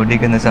पे जो ऑडी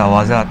के अंदर से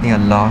आवाजें आती हैं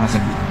अल्लाह से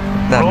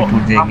अभी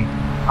टूट जाएगी।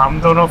 हम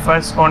दोनों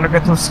फर्स्ट कॉर्नर पे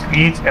तो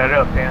स्क्रीच कर रहे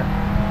होते हैं।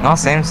 हाँ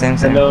same.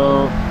 Hello,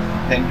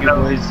 thank you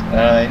boys.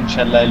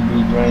 Inshallah I'll be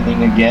joining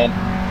again.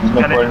 There's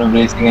no point of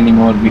racing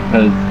anymore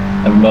because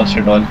I've lost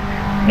it all.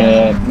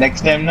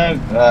 Next time na,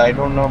 I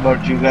don't know about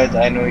you guys.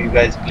 I know you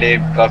guys play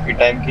काफी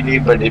time के लिए,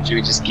 but if you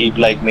just keep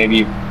like maybe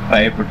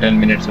 5 or 10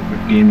 minutes or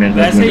 15 minutes,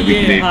 that's वैसे going to be ये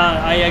great. हाँ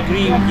I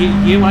agree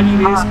ये वाली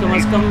race कम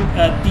से कम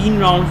 3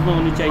 rounds में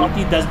होनी चाहिए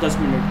थी 10-10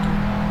 मिनट की।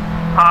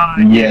 हाँ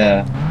Yeah.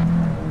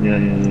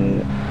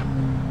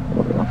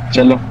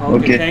 चलो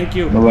Okay, thank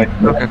you. Bye bye.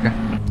 Okay.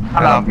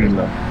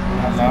 Alhamdulillah.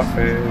 अल्लाह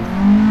हाफिज़।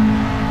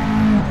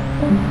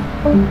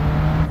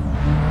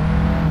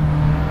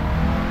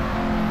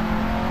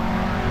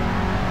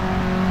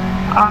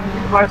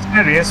 बस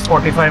में रेस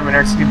 45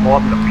 मिनट्स की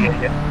बहुत लंबी है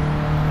ये।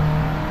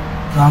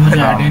 हाँ मुझे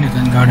आइडिया नहीं था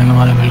इन गाड़ियों के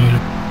बारे में बिल्कुल।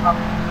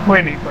 कोई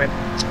नहीं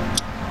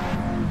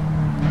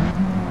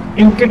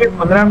इनके लिए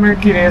 15 मिनट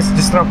की रेस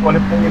जिस तरह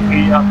क्वालिफाइंग में की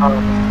या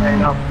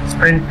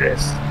स्प्रिंट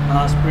रेस।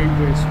 हाँ स्प्रिंट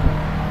रेस में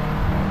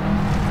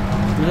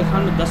मेरे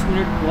ख्याल में 10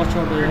 मिनट वॉच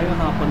आउट हो जाएगा।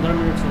 हाँ 15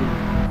 मिनट सही है।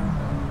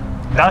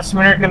 10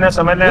 मिनट के अंदर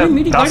समझ ले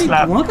 10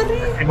 लाख धुआं कर रही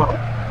है।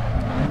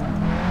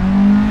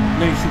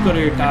 नहीं शुक्र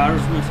है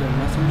टायर्स में से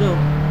मैं समझो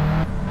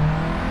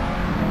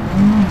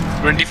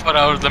 24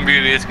 आवर्स लंबी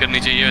रेस करनी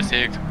चाहिए वैसे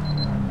एक।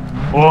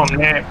 वो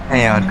हमने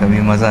नहीं यार कभी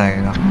मजा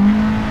आएगा।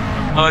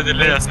 हाँ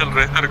जल्दी असल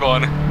रेसर कौन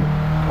है?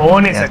 हो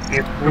नहीं सकती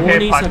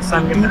क्योंकि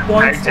पाकिस्तान के अंदर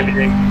चली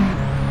जाएगी।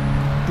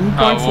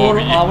 2.4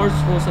 आवर्स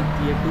हो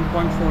सकती है,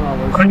 2.4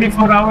 आवर्स।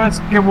 24 आवर्स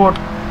के वो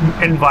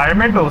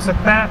एनवायरनमेंट हो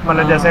सकता है,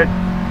 मतलब जैसे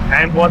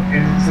टाइम बहुत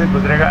तेजी से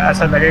गुजरेगा,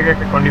 ऐसा लगेगा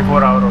कि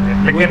 24 आवर हो गए,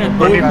 लेकिन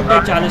 2 घंटे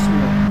 40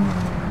 मिनट।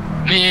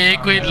 नहीं, ये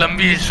कोई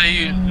लंबी सही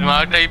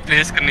दिमाग टाइप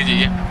प्लेस करनी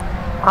चाहिए।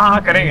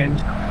 हाँ करेंगे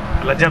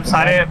इंशाल्लाह,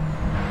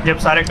 जब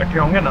सारे इकट्ठे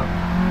होंगे ना।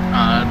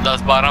 हाँ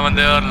 10-12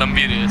 बंदे और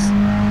लंबी रेस।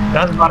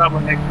 10-12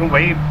 बंदे क्यों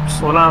भाई,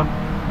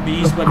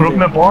 16-20 ग्रुप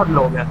में बहुत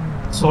लोग हैं,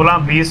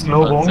 16-20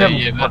 लोग होंगे।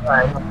 मैं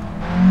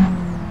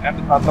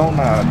बताता हूँ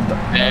ना,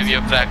 मैं भी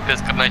अब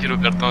प्रैक्टिस करना शुरू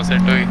करता हूँ,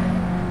 सेट हुई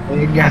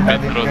 1 घंटा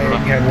दिन का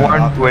 1 घंटा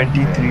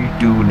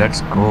 1:23:2 लेट्स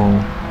गो।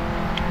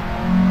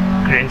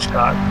 क्रेंच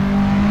car,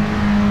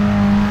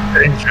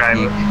 क्रेंच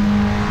driver.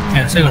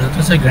 ऐसे कर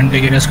सकते हैं, घंटे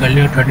की रेस कर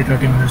लिया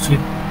 30 मिनट्स की,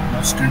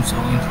 स्टंट्स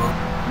हो गए।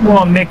 वो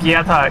हमने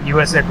किया था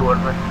यूएसए टूर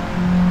में।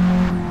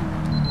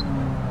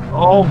 ओ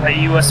भाई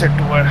यूएसए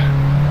टूर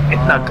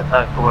इतना गंदा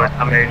टूर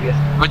था मेरे लिए।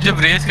 वो जब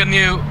रेस करनी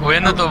हुए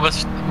ना तो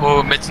बस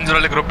वो मैसेंजर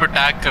वाले ग्रुप पे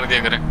टैग कर दिया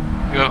करें,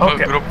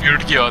 ग्रुप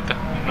म्यूट किया होता है,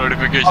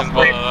 नोटिफिकेशंस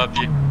बहुत आती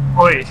है।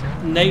 ओए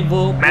नहीं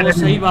वो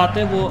सही बात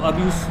है, वो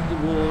अभी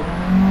वो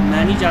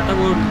मैं नहीं चाहता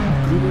वो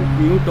ग्रुप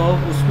म्यूट हो,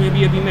 उसमें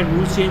भी अभी मैं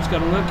रूल चेंज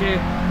करूँगा कि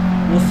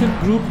वो सिर्फ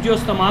ग्रुप जो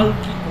इस्तेमाल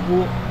वो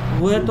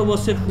है तो वो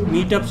सिर्फ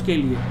मीटअप्स के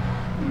लिए,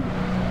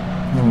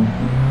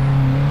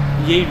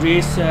 यही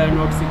रेस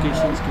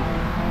नोटिफिकेशंस के लिए।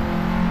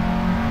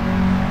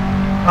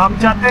 हम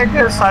चाहते हैं कि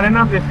सारे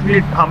ना बेसिकली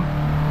हम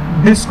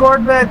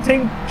डिस्कॉर्ड में आई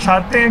थिंक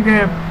चाहते हैं कि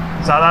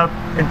ज़्यादा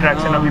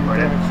इंटरेक्शन अभी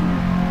बढ़े।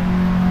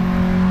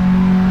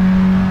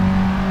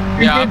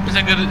 आप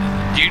अगर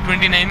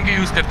G29 का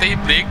यूज़ करते हैं,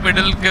 ब्रेक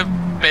पेडल के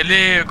पहले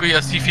कोई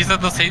 80%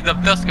 तो सही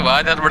दबता है, उसके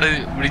बाद यार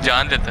बड़ी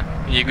जान देता है।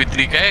 ये कोई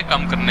तरीका है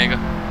कम करने का?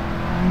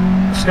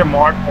 उसके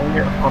मॉड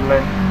होंगे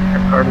ऑनलाइन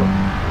कर लो।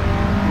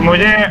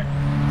 मुझे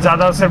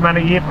ज़्यादा से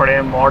मैंने ये पढ़े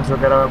हैं मॉड्स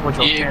वगैरह कुछ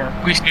होते हैं।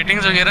 कोई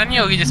सेटिंग्स वगैरह नहीं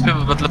होगी जिसपे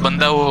मतलब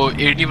बंदा वो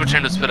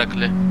 80% उस पे रख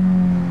ले?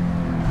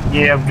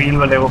 ये अब व्हील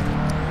वाले वो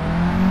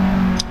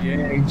ये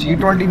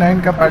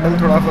G29 का पैडल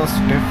थोड़ा सा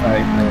स्टिफ है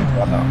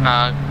वाला।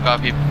 हाँ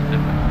काफी।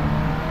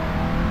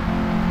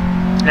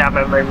 Yeah,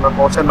 मैं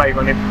मोशन भाई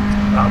को नहीं,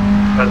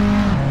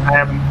 I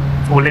am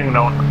fooling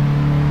now,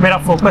 मेरा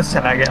फोकस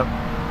चला गया।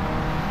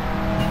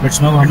 It's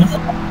no one.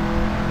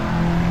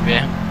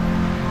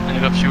 मैंने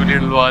कब फ्यूल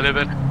डलवा दे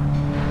फिर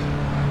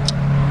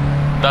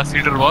 10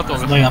 लीटर बहुत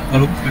होगा। भाई आप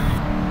करो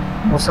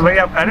मुझसे भाई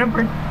आप कह रहे हैं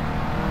भाई?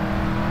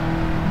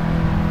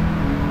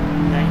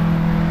 नहीं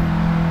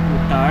वो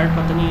टायर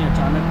पता नहीं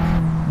अचानक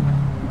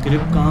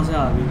ग्रिप कहाँ से आ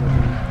गई पता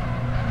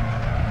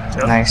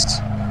नहीं। Nice.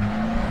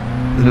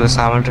 Lewis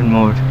Hamilton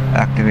mode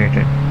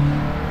activated.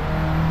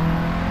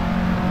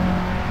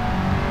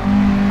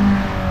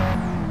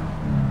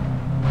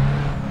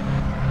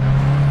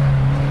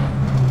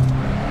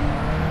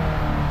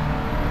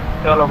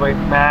 चलो भाई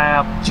मैं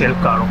अब चिल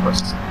करूँ बस।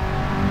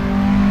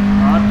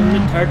 हाँ तुमने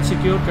थर्ड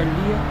सिक्योर कर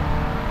लिया,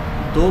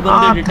 2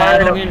 बंदे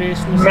रिटायर हो गए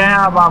रेस में। मैं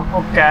अब आपको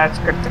कैच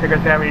करते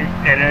करते अभी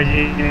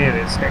एनर्जी नहीं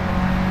रेस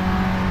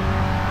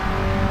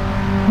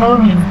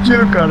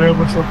चिल कर रहे हो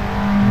बस।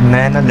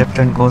 मैं ना लेफ्ट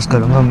हैंड कोर्स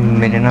करूंगा,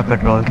 मेरे ना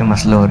पेट्रोल के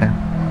मसले हो रहे हैं।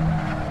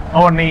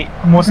 और नहीं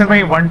मोसे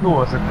भाई 1-2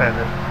 हो सकता है।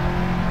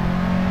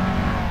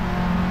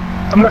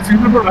 तुमने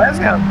फ्यूल डलवाया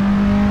था?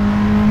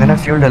 मैंने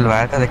फ्यूल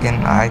डलवाया था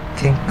लेकिन आई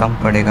थिंक कम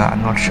पड़ेगा, आई एम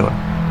नॉट श्योर।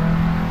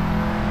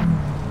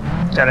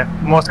 चले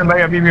मोसे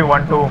भाई अभी भी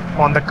 1-2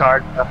 ऑन द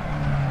कार्ड था।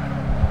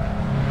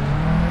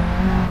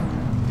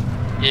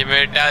 ये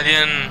मैं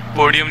इटालियन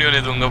पोडियम नहीं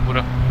होने दूंगा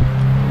पूरा।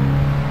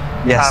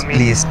 Yes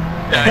please.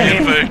 इटालियन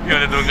पोडियम नहीं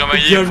होने दूंगा मैं।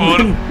 ये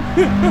 4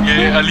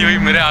 ये अली भाई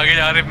मेरे आगे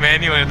जा रहे, मैं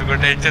नहीं होने दूंगा।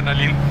 टेंशन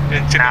अली,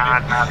 टेंशन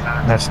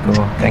नहीं। Let's go,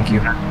 thank you.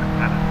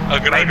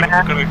 अगर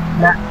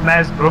मैं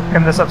इस ग्रुप के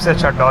अंदर सबसे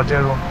अच्छा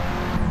डॉजर हूँ।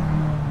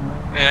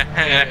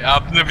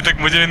 आपने अभी तक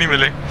मुझे नहीं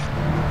मिले।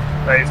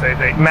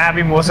 सही मैं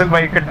अभी मोसिल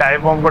भाई के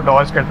डाइव बॉम्ब को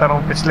डॉज करता रहा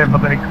हूँ पिछले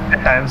पता नहीं कितने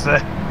टाइम से।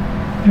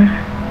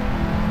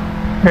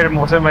 फिर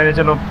मोसिल मैंने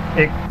चलो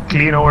एक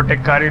क्लीन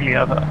ओवरटेक कर ही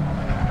लिया था।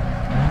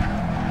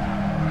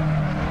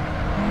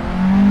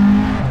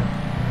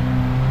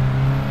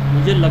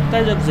 मुझे लगता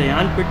है जब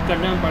ज़यान पिट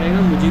करना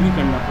पड़ेगा मुझे भी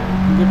करना पड़ेगा,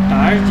 क्योंकि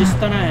टायर्स जिस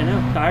तरह है ना,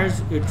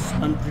 tyres it's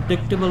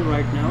unpredictable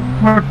right now.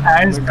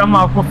 Tyres कम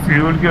आपको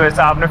फ्यूल की वजह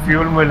से आपने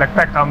फ्यूल मुझे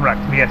लगता है कम रख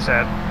लिया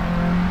शायद।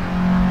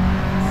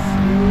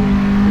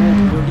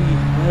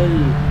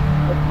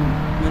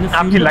 मैंने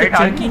आपकी लाइट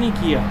चेक ही नहीं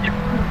किया।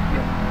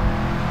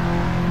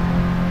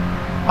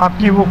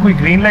 आपकी वो कोई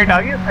ग्रीन लाइट आ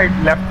गई साइड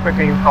लेफ्ट पे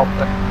कहीं टॉप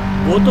तक?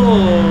 वो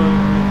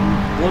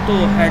तो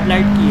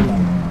हेडलाइट की है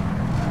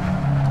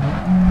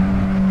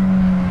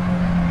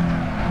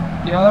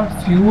यार।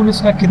 फ्यूल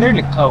इसका किधर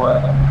लिखा हुआ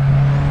है?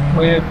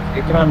 मुझे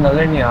इतना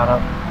नजर नहीं आ रहा।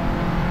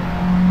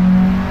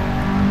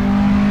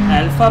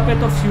 अल्फा पे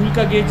तो फ्यूल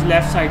का गेज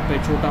लेफ्ट साइड पे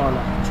छोटा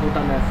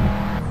left.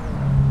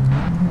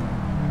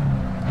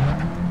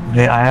 I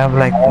have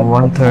like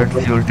 1/3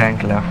 fuel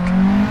tank left.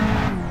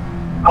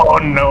 Oh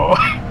no.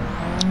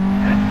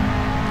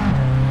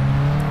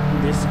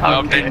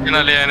 अब टेंशन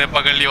ले, मैंने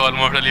पकड़ लिया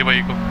ऑलमोस्ट अली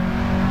भाई को।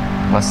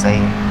 बस सही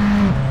है।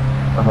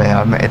 अबे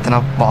यार मैं इतना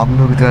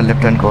पागलों की तरह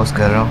लेफ्ट हैंड क्रॉस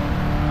कर रहा हूँ।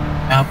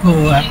 मैं आपको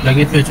ऐप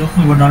लगे भेजो,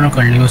 वो डाउनलोड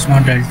कर लियो।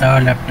 उसमें delta,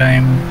 lap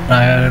time,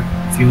 tyre,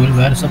 fuel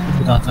वगैरह सब कुछ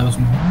बताता है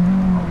उसमें।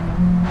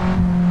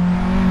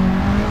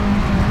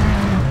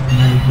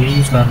 मैं ये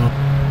यूज़ कर रहा हूँ।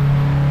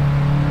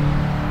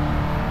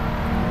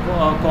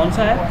 कौन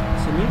सा है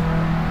समीर?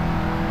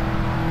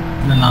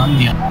 मैंने नाम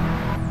दिया।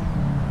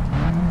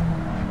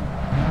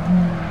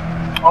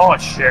 ओह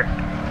शिट,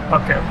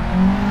 ओके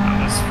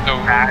तो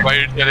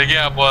वाइट चले गए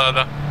आप बहुत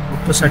ज़्यादा।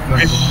 तो सेट कर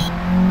दो।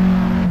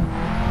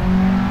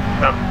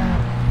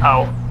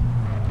 आओ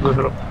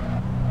गुजरो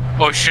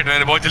ओह शिट,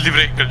 मैंने बहुत जल्दी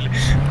ब्रेक कर ली।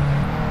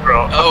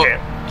 ब्रो। ओके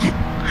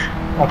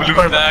ब्लू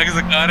फ्लैग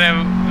से कार है।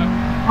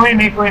 कोई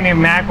नहीं,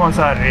 मैं कौन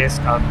सा रेस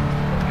का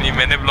नहीं,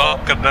 मैंने ब्लॉक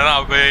कर देना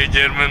आपको, ये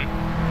जर्मन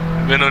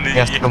विन होनी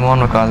यस चाहिए। कम ऑन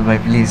वकास भाई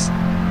प्लीज।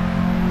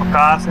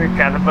 वकास में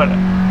कैलिपर है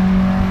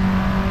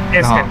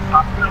इसके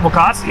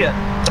वकास ही है।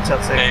 अच्छा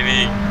सही।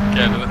 नहीं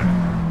कैलिपर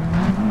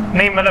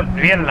नहीं मतलब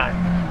रियल लाइन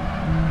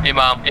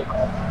इमाम।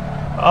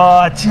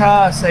 अच्छा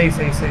सही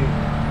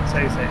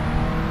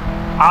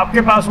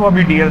आपके पास वो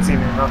अभी डीएलसी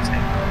में ना?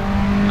 सही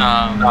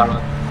हाँ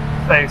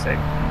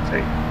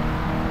सही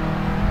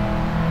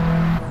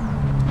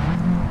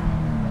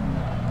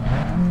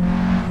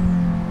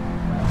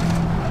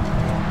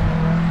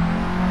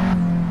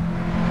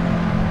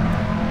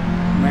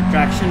मैं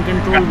ट्रैक्शन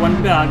कंट्रोल 1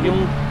 पे आ गया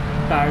हूँ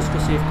टायर्स को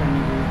सेव करने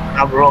के लिए।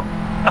 अब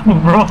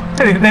ब्रो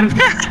इधर मैं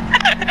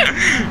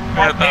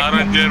बता रहा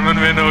हूँ जर्मन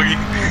विन होगी।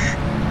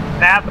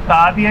 मैं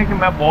बता दिया कि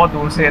मैं बहुत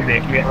दूर से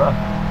देख लिया था।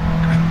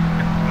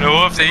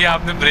 वो सही,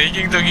 आपने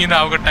ब्रेकिंग तो की ना,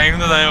 आपका टाइम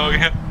तो ज़ाया हो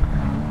गया।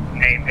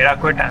 नहीं मेरा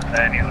कोई टाइम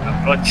ज़ाया नहीं होगा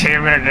ब्रो, 6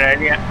 मिनट रह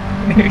गया।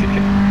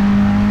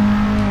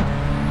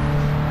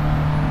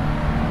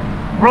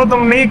 ब्रो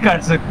तुम नहीं कर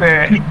सकते,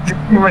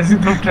 जितनी मर्जी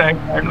तुम ट्राई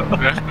कर लो।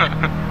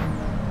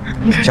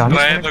 40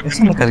 मिनट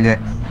कैसे निकल गए?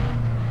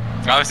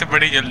 आपसे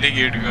बड़ी जल्दी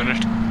गेट भी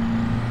ऑनेस्ट।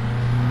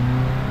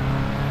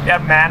 यार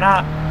मैं ना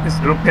इस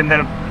ग्रुप के अंदर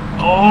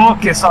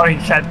ओके सॉरी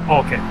शायद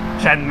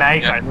मैं ही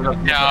कर दूंगा।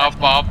 क्या आप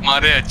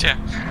मारे? अच्छा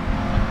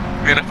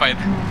मेरा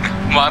फायदा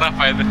मारा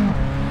फायदा।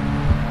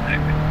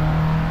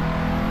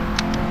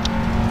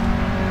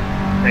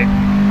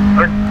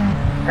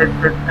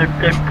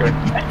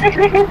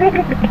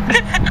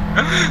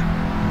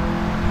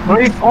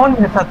 वही कौन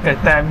मेरे साथ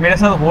करता है? मेरे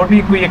साथ और भी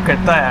कोई ये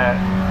करता है,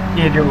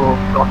 ये जो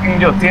ब्लॉकिंग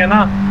जो होती है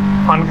ना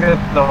फन के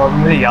दौरान,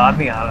 मुझे याद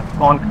नहीं आ रहा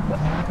कौन करता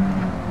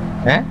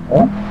है।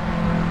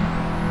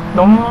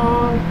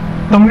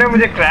 तुमने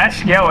मुझे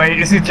क्रैश किया हुआ है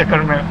इसी चक्कर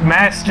में।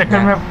 मैं इस चक्कर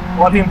में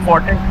बहुत ही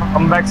इंपॉर्टेंट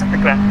कमबैक से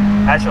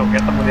क्रैश हो गया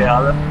था, मुझे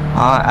याद है।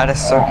 हाँ at a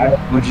certain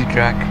Fuji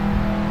track.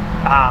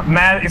 हाँ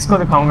मैं इसको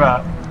दिखाऊंगा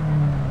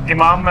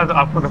इमाम, मैं तो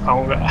आपको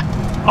दिखाऊंगा।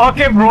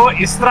 ओके ब्रो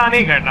इस तरह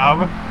नहीं करना अब।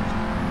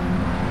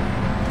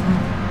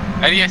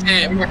 अरे ऐसे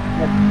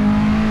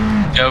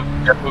जब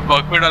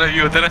कॉकपिट वाला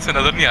व्यू होता है ना, ऐसे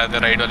नजर नहीं आते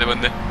राइट वाले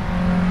बंदे।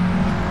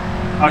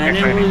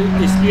 मैंने वो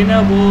इसलिए ना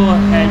वो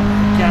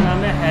क्या नाम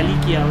है हेली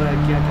किया हुआ है,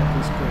 क्या कहते हैं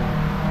इसको?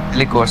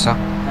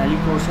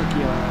 हेलीकॉप्टर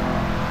किया हुआ है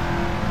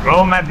ब्रो।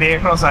 मैं देख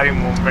रहा हूँ सारी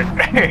मूवमेंट।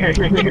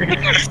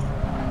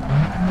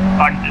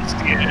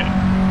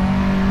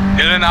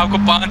 यार ना आपको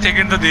 5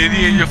 सेकंड तो दे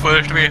दिए जो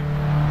फर्स्ट में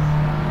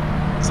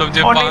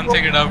समझे। 5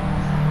 सेकंड आप।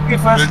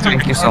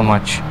 Thank you so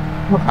much,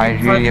 I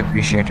really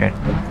appreciate it.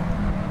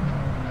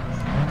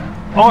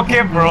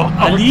 Okay bro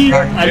Ali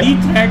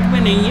threat में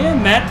नहीं है,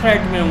 मैं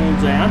थ्रेट में हूँ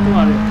जया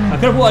तुम्हारे।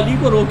 अगर वो अली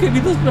को रोके भी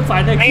तो उसमें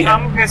फायदा नहीं। क्या?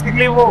 हम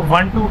बेसिकली वो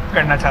 1-2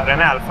 करना चाह रहे हैं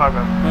ना अल्फा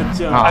का।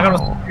 अच्छा अगर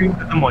उसकी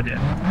खत्म हो जाए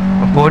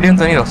पोडियम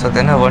तो नहीं रोक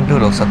सकते ना, 1-2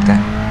 रोक सकते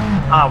हैं।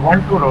 हाँ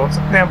 1-2 रोक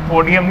सकते हैं,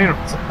 पोडियम नहीं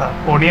रोक सकता।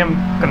 पोडियम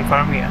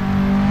कंफर्म ही है।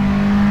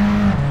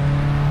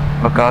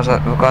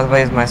 Waqas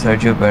bhai is my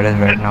Sergio Perez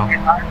right now.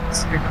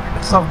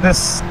 Because of this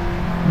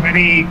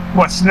very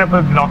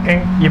questionable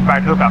blocking, ये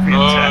बैटल काफी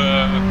अच्छा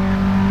है।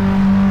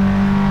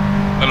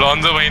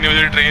 अलोंसो भाई ने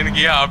मुझे ट्रेन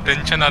किया, आप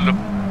टेंशन ना लो।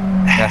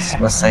 Yes,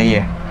 बस सही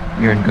है।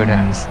 You're in good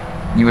hands.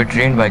 You were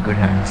trained by good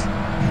hands.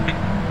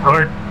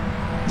 Good,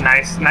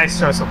 nice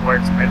choice of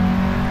words, man.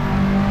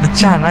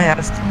 अच्छा ना यार,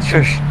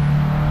 shush.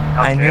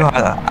 I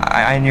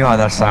knew how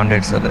that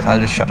sounded, so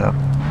I'll just shut up.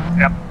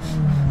 Yep.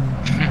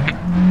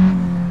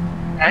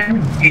 And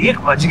 1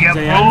 बज गया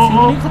Jaya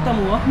bro. नहीं खत्म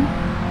हुआ।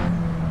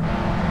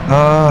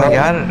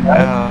 यार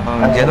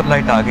येलो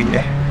लाइट आ गई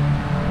है।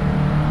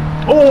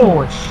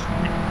 ओह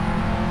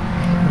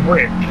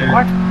wait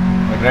what?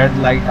 रेड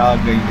लाइट आ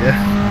गई है।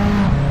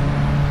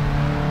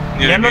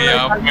 ये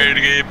आप बैठ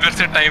गए, फिर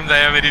से टाइम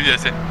जाया मेरी वजह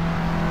से।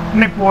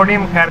 नहीं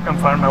पोडियम खैर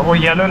कंफर्म है, वो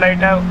येलो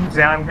लाइट है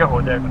ज़ियान के हो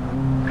जाएगा।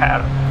 खैर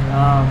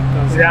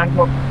ज़ियान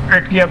को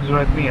फिट की अब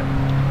जरूरत नहीं है।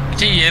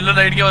 अच्छा येलो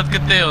लाइट के बाद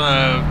कितनी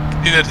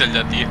देर चल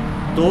जाती है?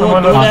 2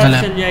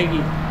 लैप चल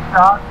जाएगी।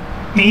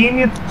 3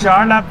 या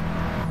 4 लैप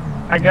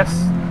आई गेस।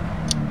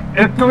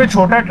 एक तो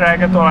छोटा ट्रैक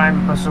है तो आई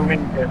एम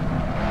असूमिंग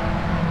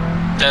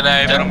चला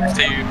है फिर हम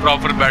सही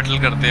प्रॉपर बैटल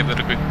करते हैं।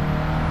 फिर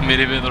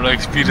मेरे पे थोड़ा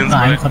एक्सपीरियंस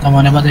टाइम खत्म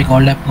होने के बाद एक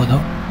और लैप को दो।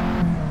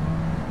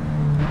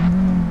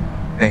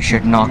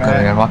 शिट ना करो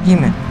यार वाकई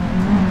में।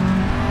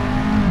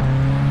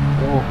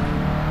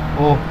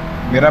 ओह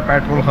मेरा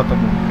पेट्रोल खत्म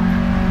हो गया।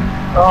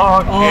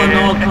 Oh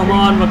no come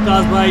on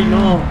Waqas भाई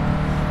नो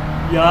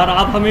यार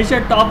आप हमेशा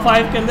टॉप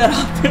 5 के अंदर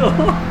आते हो।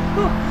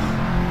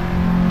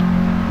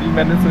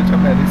 मैंने सोचा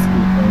मैं रिस्क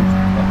लेता हूँ।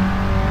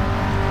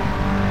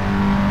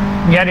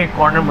 यार एक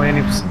कॉर्नर मुझे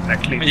नहीं पसंद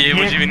एक्चुअली। ये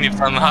मुझे भी नहीं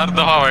पसंद, हर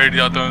दफा वाइड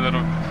जाता हूँ इधर।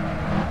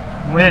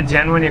 मुझे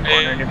जेन्युइन एक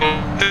कॉर्नर नहीं पसंद।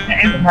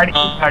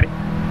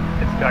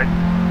 इस गाड़ी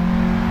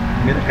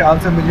मेरे ख्याल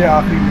से मुझे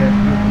आखिरी लैप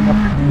में अपना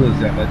पेट्रोल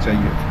जाना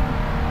चाहिए।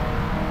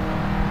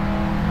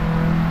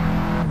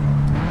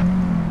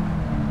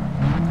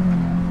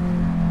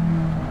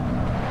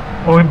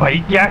 ओए भाई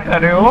क्या कर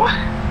रहे हो?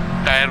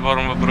 टायर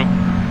बॉर्म में bro.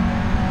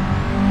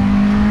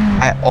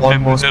 I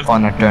almost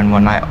won a turn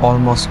 1. I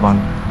almost won.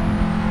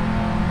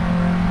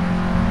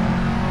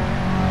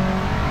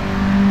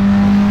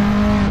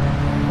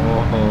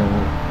 ओहो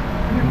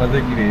ये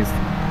मजे की रेस।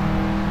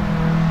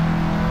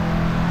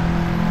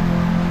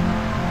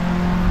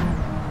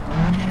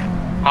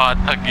 हाथ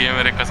थक गए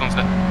मेरे कसम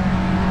से,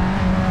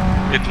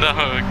 इतना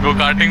गो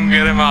कार्टिंग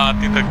वगैरह में हाथ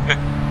ही थकते।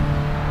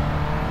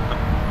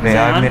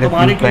 यार मेरे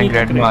फ्यूल टैंक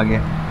रेड में आ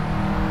गया।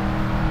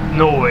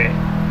 No way.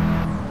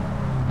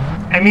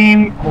 आई मीन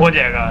हो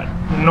जाएगा,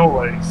 नो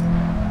वरीज।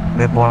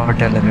 मैं बहुत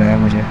डर लग रहा है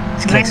मुझे,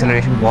 इसकी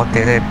एक्सेलरेशन बहुत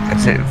तेज है,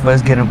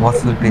 फर्स्ट गियर में बहुत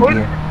फ्यूल पीती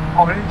है।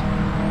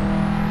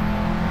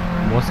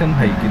 मोहसिन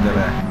भाई किधर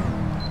है?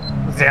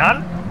 ज़ियान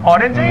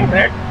ऑरेंज है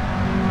रेड?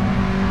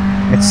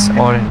 It's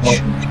orange.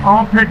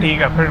 हाँ फिर ठीक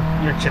है, फिर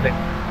ये चले।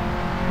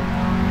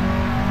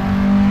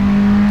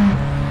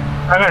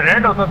 अगर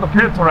रेड होता तो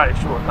फिर थोड़ा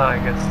इशू होता आई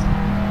गेस।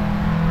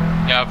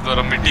 या फिर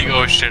मिट्टी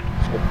का shit.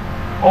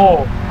 Oh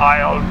I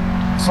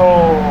also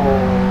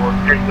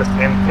did the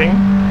same thing.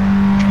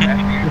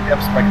 अब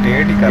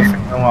स्पेक्टेट ही कर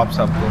सकता हूँ आप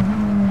सबको।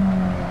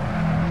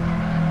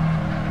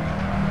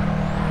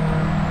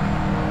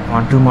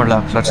 On 2 more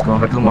laps, let's go.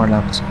 2 more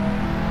laps.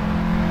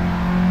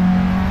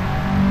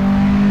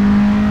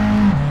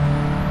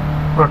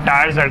 Bro,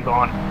 tires are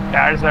gone.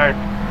 Tires are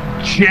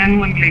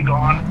genuinely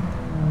gone.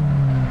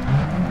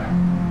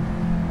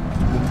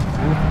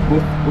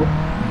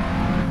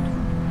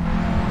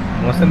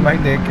 Mohsin भाई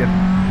देख के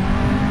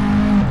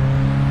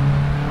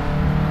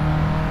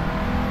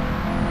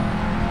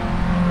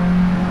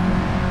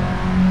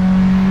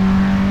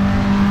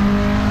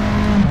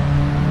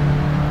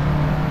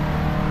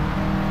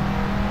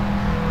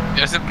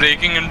जैसे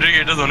ब्रेकिंग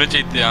इंडिकेटर्स होने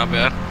चाहिए थे यहाँ पे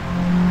यार।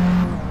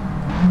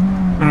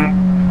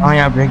 हाँ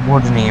यहाँ ब्रेक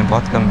बोर्ड नहीं है,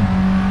 बहुत कम है।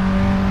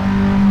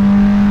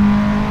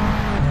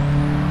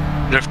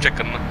 ड्रिफ्ट चेक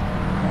करना।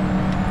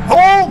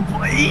 ओह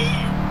भाई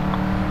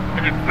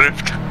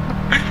ड्रिफ्ट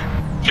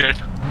शेट।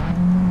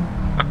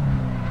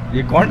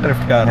 ये कौन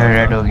ड्रिफ्ट कर रहा है?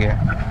 रेड हो गया।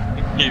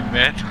 ये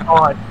मैं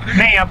और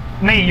नहीं अब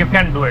नहीं, यू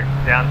कैन डू इट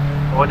ध्यान,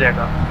 हो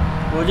जाएगा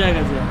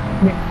ज़ियान।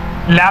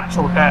 लैप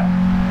छोटा है,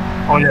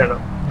 हो जाएगा।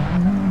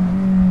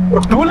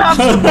 2 laps?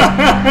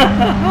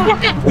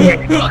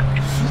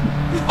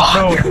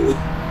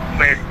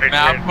 मैं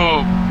आपको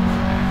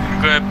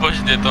इनको पुश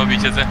देता हूँ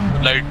पीछे से,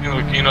 लाइटनिंग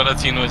वर्किंग वाला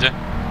सीन हो जाए।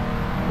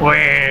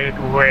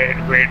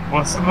 वेट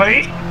मोहसिन भाई।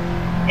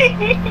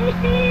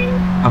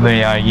 अबे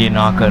यार ये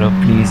ना करो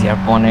प्लीज यार,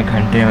 पौने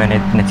घंटे मैंने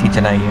इतनी चीज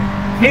चलाई है।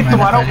 नहीं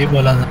तुम्हारा ही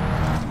बोला था।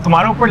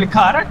 तुम्हारा ऊपर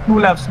लिखा आ रहा है 2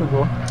 laps to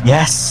go।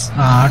 यस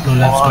हाँ 2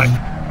 laps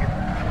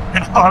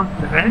और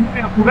रेड पे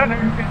पूरा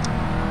रेड पे।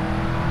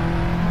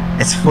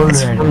 It's full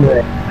red.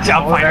 क्या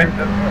फाइनल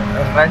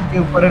रेड के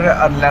ऊपर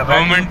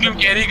मोमेंटम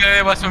कैरी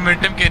करे, बस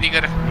मोमेंटम कैरी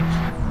करे।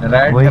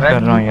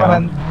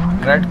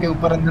 रेड के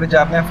ऊपर अंदर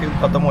जाते हैं फ्यूल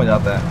खत्म हो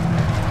जाता है।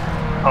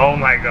 Oh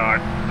my God,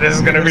 this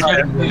is gonna be.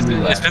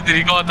 इसमें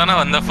तरीका होता ना,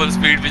 बंदा फुल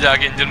स्पीड पे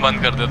जाके इंजन बंद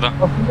कर देता।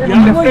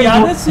 यार वो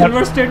याद है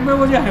सिल्वर स्टेट में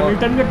वो जो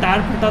हैमिल्टन का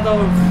टायर फटा था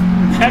और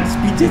मैक्स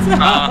पीछे से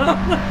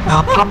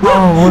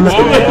वो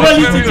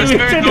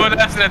उसमें भी 2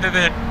 लैप्स रहते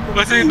थे,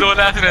 उसमें भी 2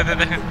 लैप्स रहते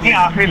थे। नहीं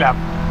आखिरी लैप,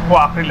 वो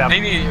आखिरी लैप नहीं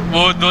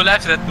वो 2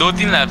 लैप्स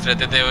 2-3 लैप्स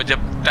रहते थे वो जब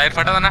टायर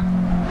फटा था ना।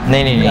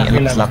 नहीं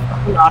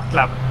लास्ट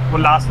लैप, वो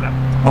लास्ट लैप।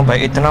 ओ भाई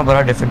इतना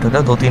बड़ा डिफरेंट होता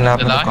है, 2-3 लैप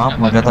में तो कहां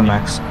पहुंच जाता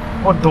मैक्स।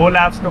 वो 2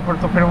 लैप्स के ऊपर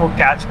तो फिर वो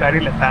कैच कर ही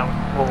लेता है।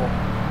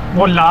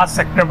 वो लास्ट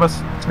सेक्टर बस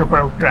उसके ऊपर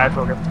क्रैश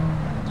हो गया।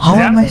 How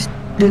am I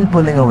still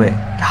pulling away?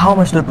 How am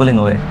I still pulling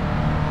away?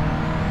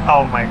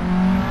 Oh my,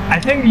 I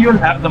think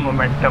you'll have the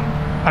momentum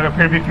अगर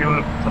फिर भी फ्यूल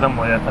खत्म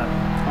हो जाता है।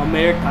 और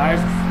मेरे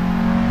टायर्स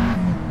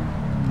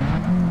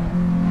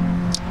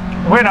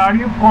Where are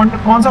you?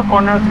 कौन सा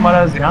कॉर्नर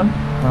तुम्हारा ज़ियान?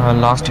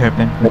 Last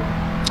hairpin.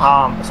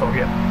 हाँ बस हो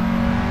गया।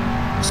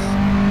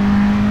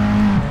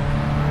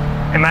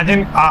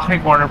 Imagine आखिरी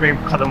कॉर्नर पे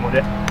खत्म हो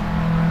जाए।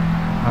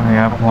 हाँ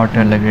यार बहुत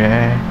डर लग रहा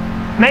है।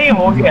 नहीं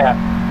हो गया।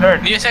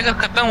 ये से अगर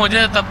खत्म हो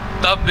जाए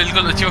तब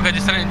बिल्कुल उसी वक्त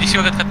जिस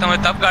वक्त खत्म हो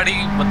तब गाड़ी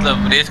मतलब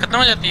रेस खत्म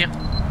हो जाती है।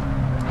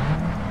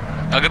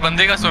 अगर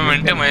बंदे का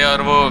मोमेंटम है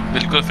और वो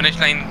बिल्कुल फिनिश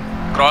लाइन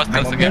क्रॉस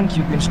कर सके। I think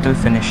you can still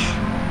finish.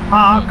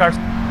 हाँ कर।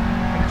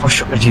 Oh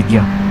शुक्र जीत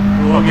गया।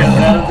 हो गया,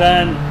 well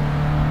done।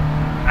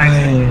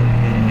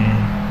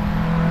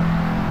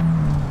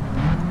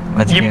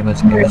 बच गए।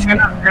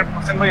 ना अगर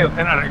पर्सन वही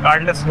होते हैं ना,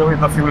 regardless जो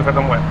इतना फ्यूल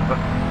खत्म हुआ है।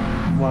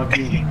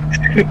 वाकई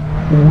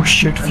Oh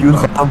shit फ्यूल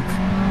खत्म।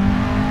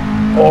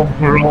 ओ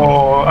ब्रो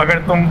अगर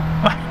तुम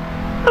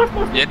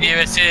यार ये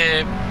वैसे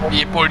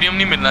ये पोडियम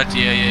नहीं मिलना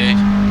चाहिए, ये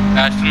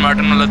एस्टन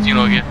मार्टिन वाला सीन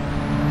हो गया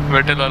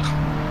वेटेल वाला।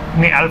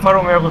 नहीं अल्फा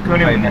रोमियो को क्यों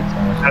नहीं मिला?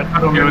 अल्फा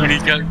रोमियो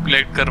लीगल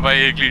कलेक्ट कर पाए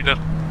 1 लीटर।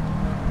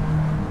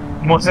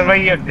 मोहसिन भाई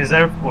ये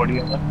डिजर्व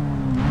पोडियम है।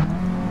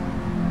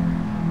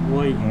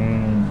 वही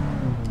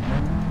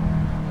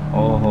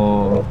ओहो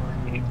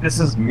दिस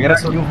इज मेरा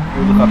क्यों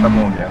फ्यूल खत्म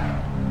हो गया?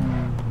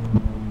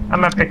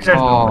 मैं picture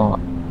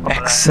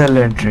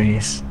Excellent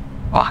race.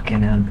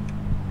 Fucking hell.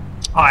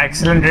 हाँ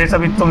एक्सीलेंट रेस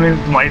अभी तुमने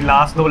तुम्हारी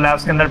लास्ट 2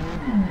 लैप्स के अंदर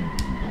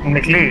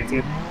निकली थी।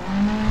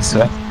 So,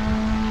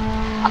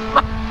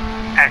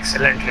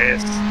 excellent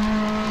race.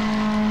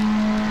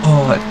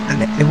 oh,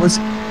 it was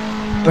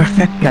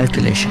perfect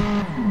calculation.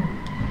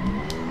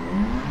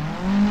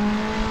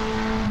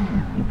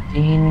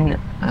 3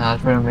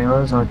 Alfa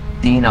Romeos और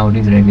 3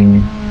 Audis रह गई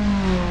हैं।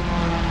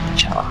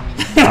 अच्छा,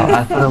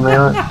 Alfa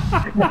Romeo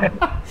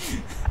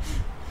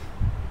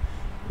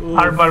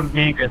हर बार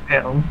यही कहते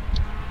हैं हम।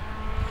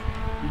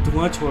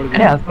 धुआं छोड़ अरे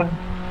गया।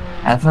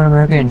 Alfa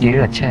Romeo का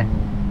इंटीरियर अच्छा है।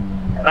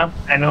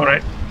 I know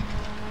right?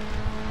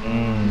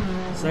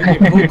 सही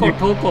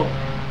ठोको।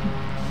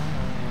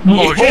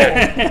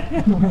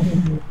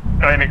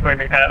 कोई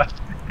नहीं खाया।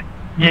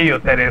 यही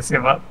होता है रेस के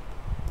बाद।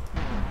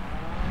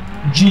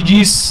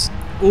 जीजीस।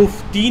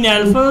 उफ 3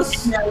 अल्फास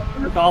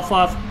टॉप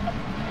ऑफ।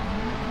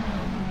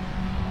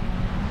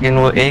 लेकिन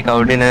वो एक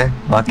Audi ने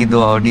बाकी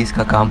 2 Audis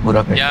का काम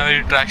पूरा कर यार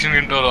मेरी ट्रैक्शन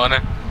कंट्रोल ऑन है,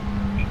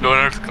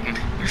 डोनट्स करने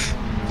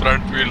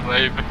front wheel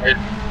drive.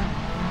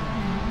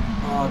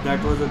 That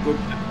was a good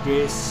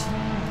race,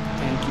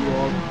 thank you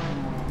all.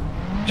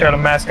 चलो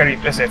मैं इसका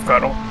रिप्ले सेव कर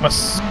रहा हूँ बस,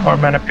 और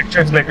मैंने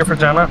पिक्चर्स लेके फिर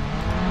जाना।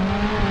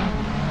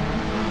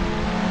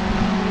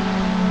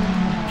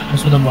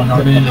 इसको तो बना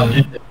भी नहीं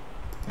लगे।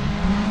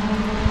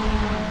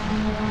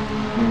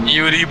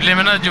 ये रिप्ले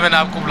में ना जो मैंने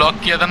आपको ब्लॉक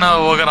किया था ना,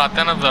 वो अगर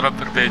आता है ना जरा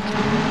फिर भेज।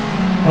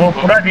 वो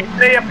पूरा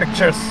रिप्ले या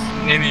पिक्चर्स?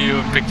 नहीं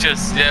वो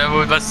पिक्चर्स या वो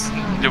बस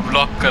जो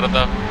ब्लॉक कर रहा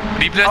था।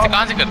 रिप्ले से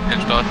कहाँ से करते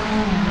हैं स्टोर?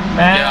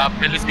 मैं या आप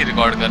पहले से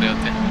रिकॉर्ड कर रहे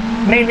होते हैं?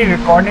 नहीं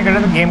रिकॉर्ड नहीं कर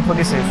रहा, तो गेम खुद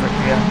ही सेव कर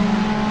दिया।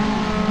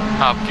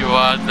 आपकी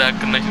आवाज लैग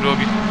करना शुरू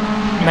होगी।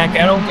 मैं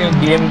कह रहा हूँ कि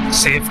गेम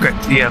सेव कर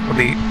दिया खुद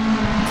ही।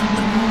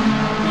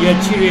 ये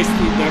अच्छी रेस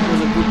थी, that was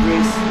a good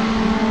race.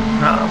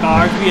 हाँ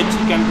कार्ड भी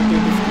अच्छी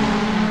कॉम्पिटिटिव थी।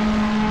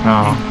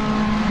 हाँ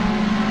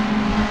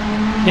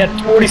यार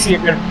थोड़ी सी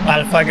अगर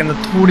अल्फा के अंदर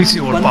थोड़ी सी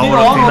और बंदे पावर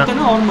और होती होते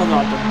ना और मजा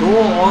आता, 2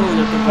 और हो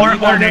जाते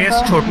और रेस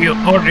छोटी हो,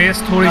 और रेस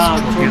थोड़ी सी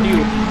छोटी छोटी होती।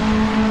 होती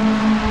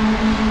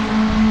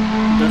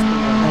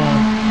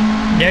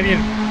 10-15। यार ये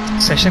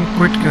सेशन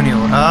क्विट क्यों नहीं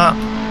हो रहा?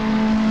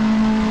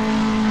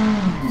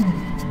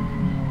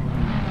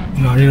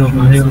 गाड़ी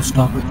रोक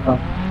स्टॉप।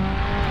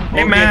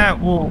 नहीं मैं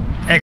वो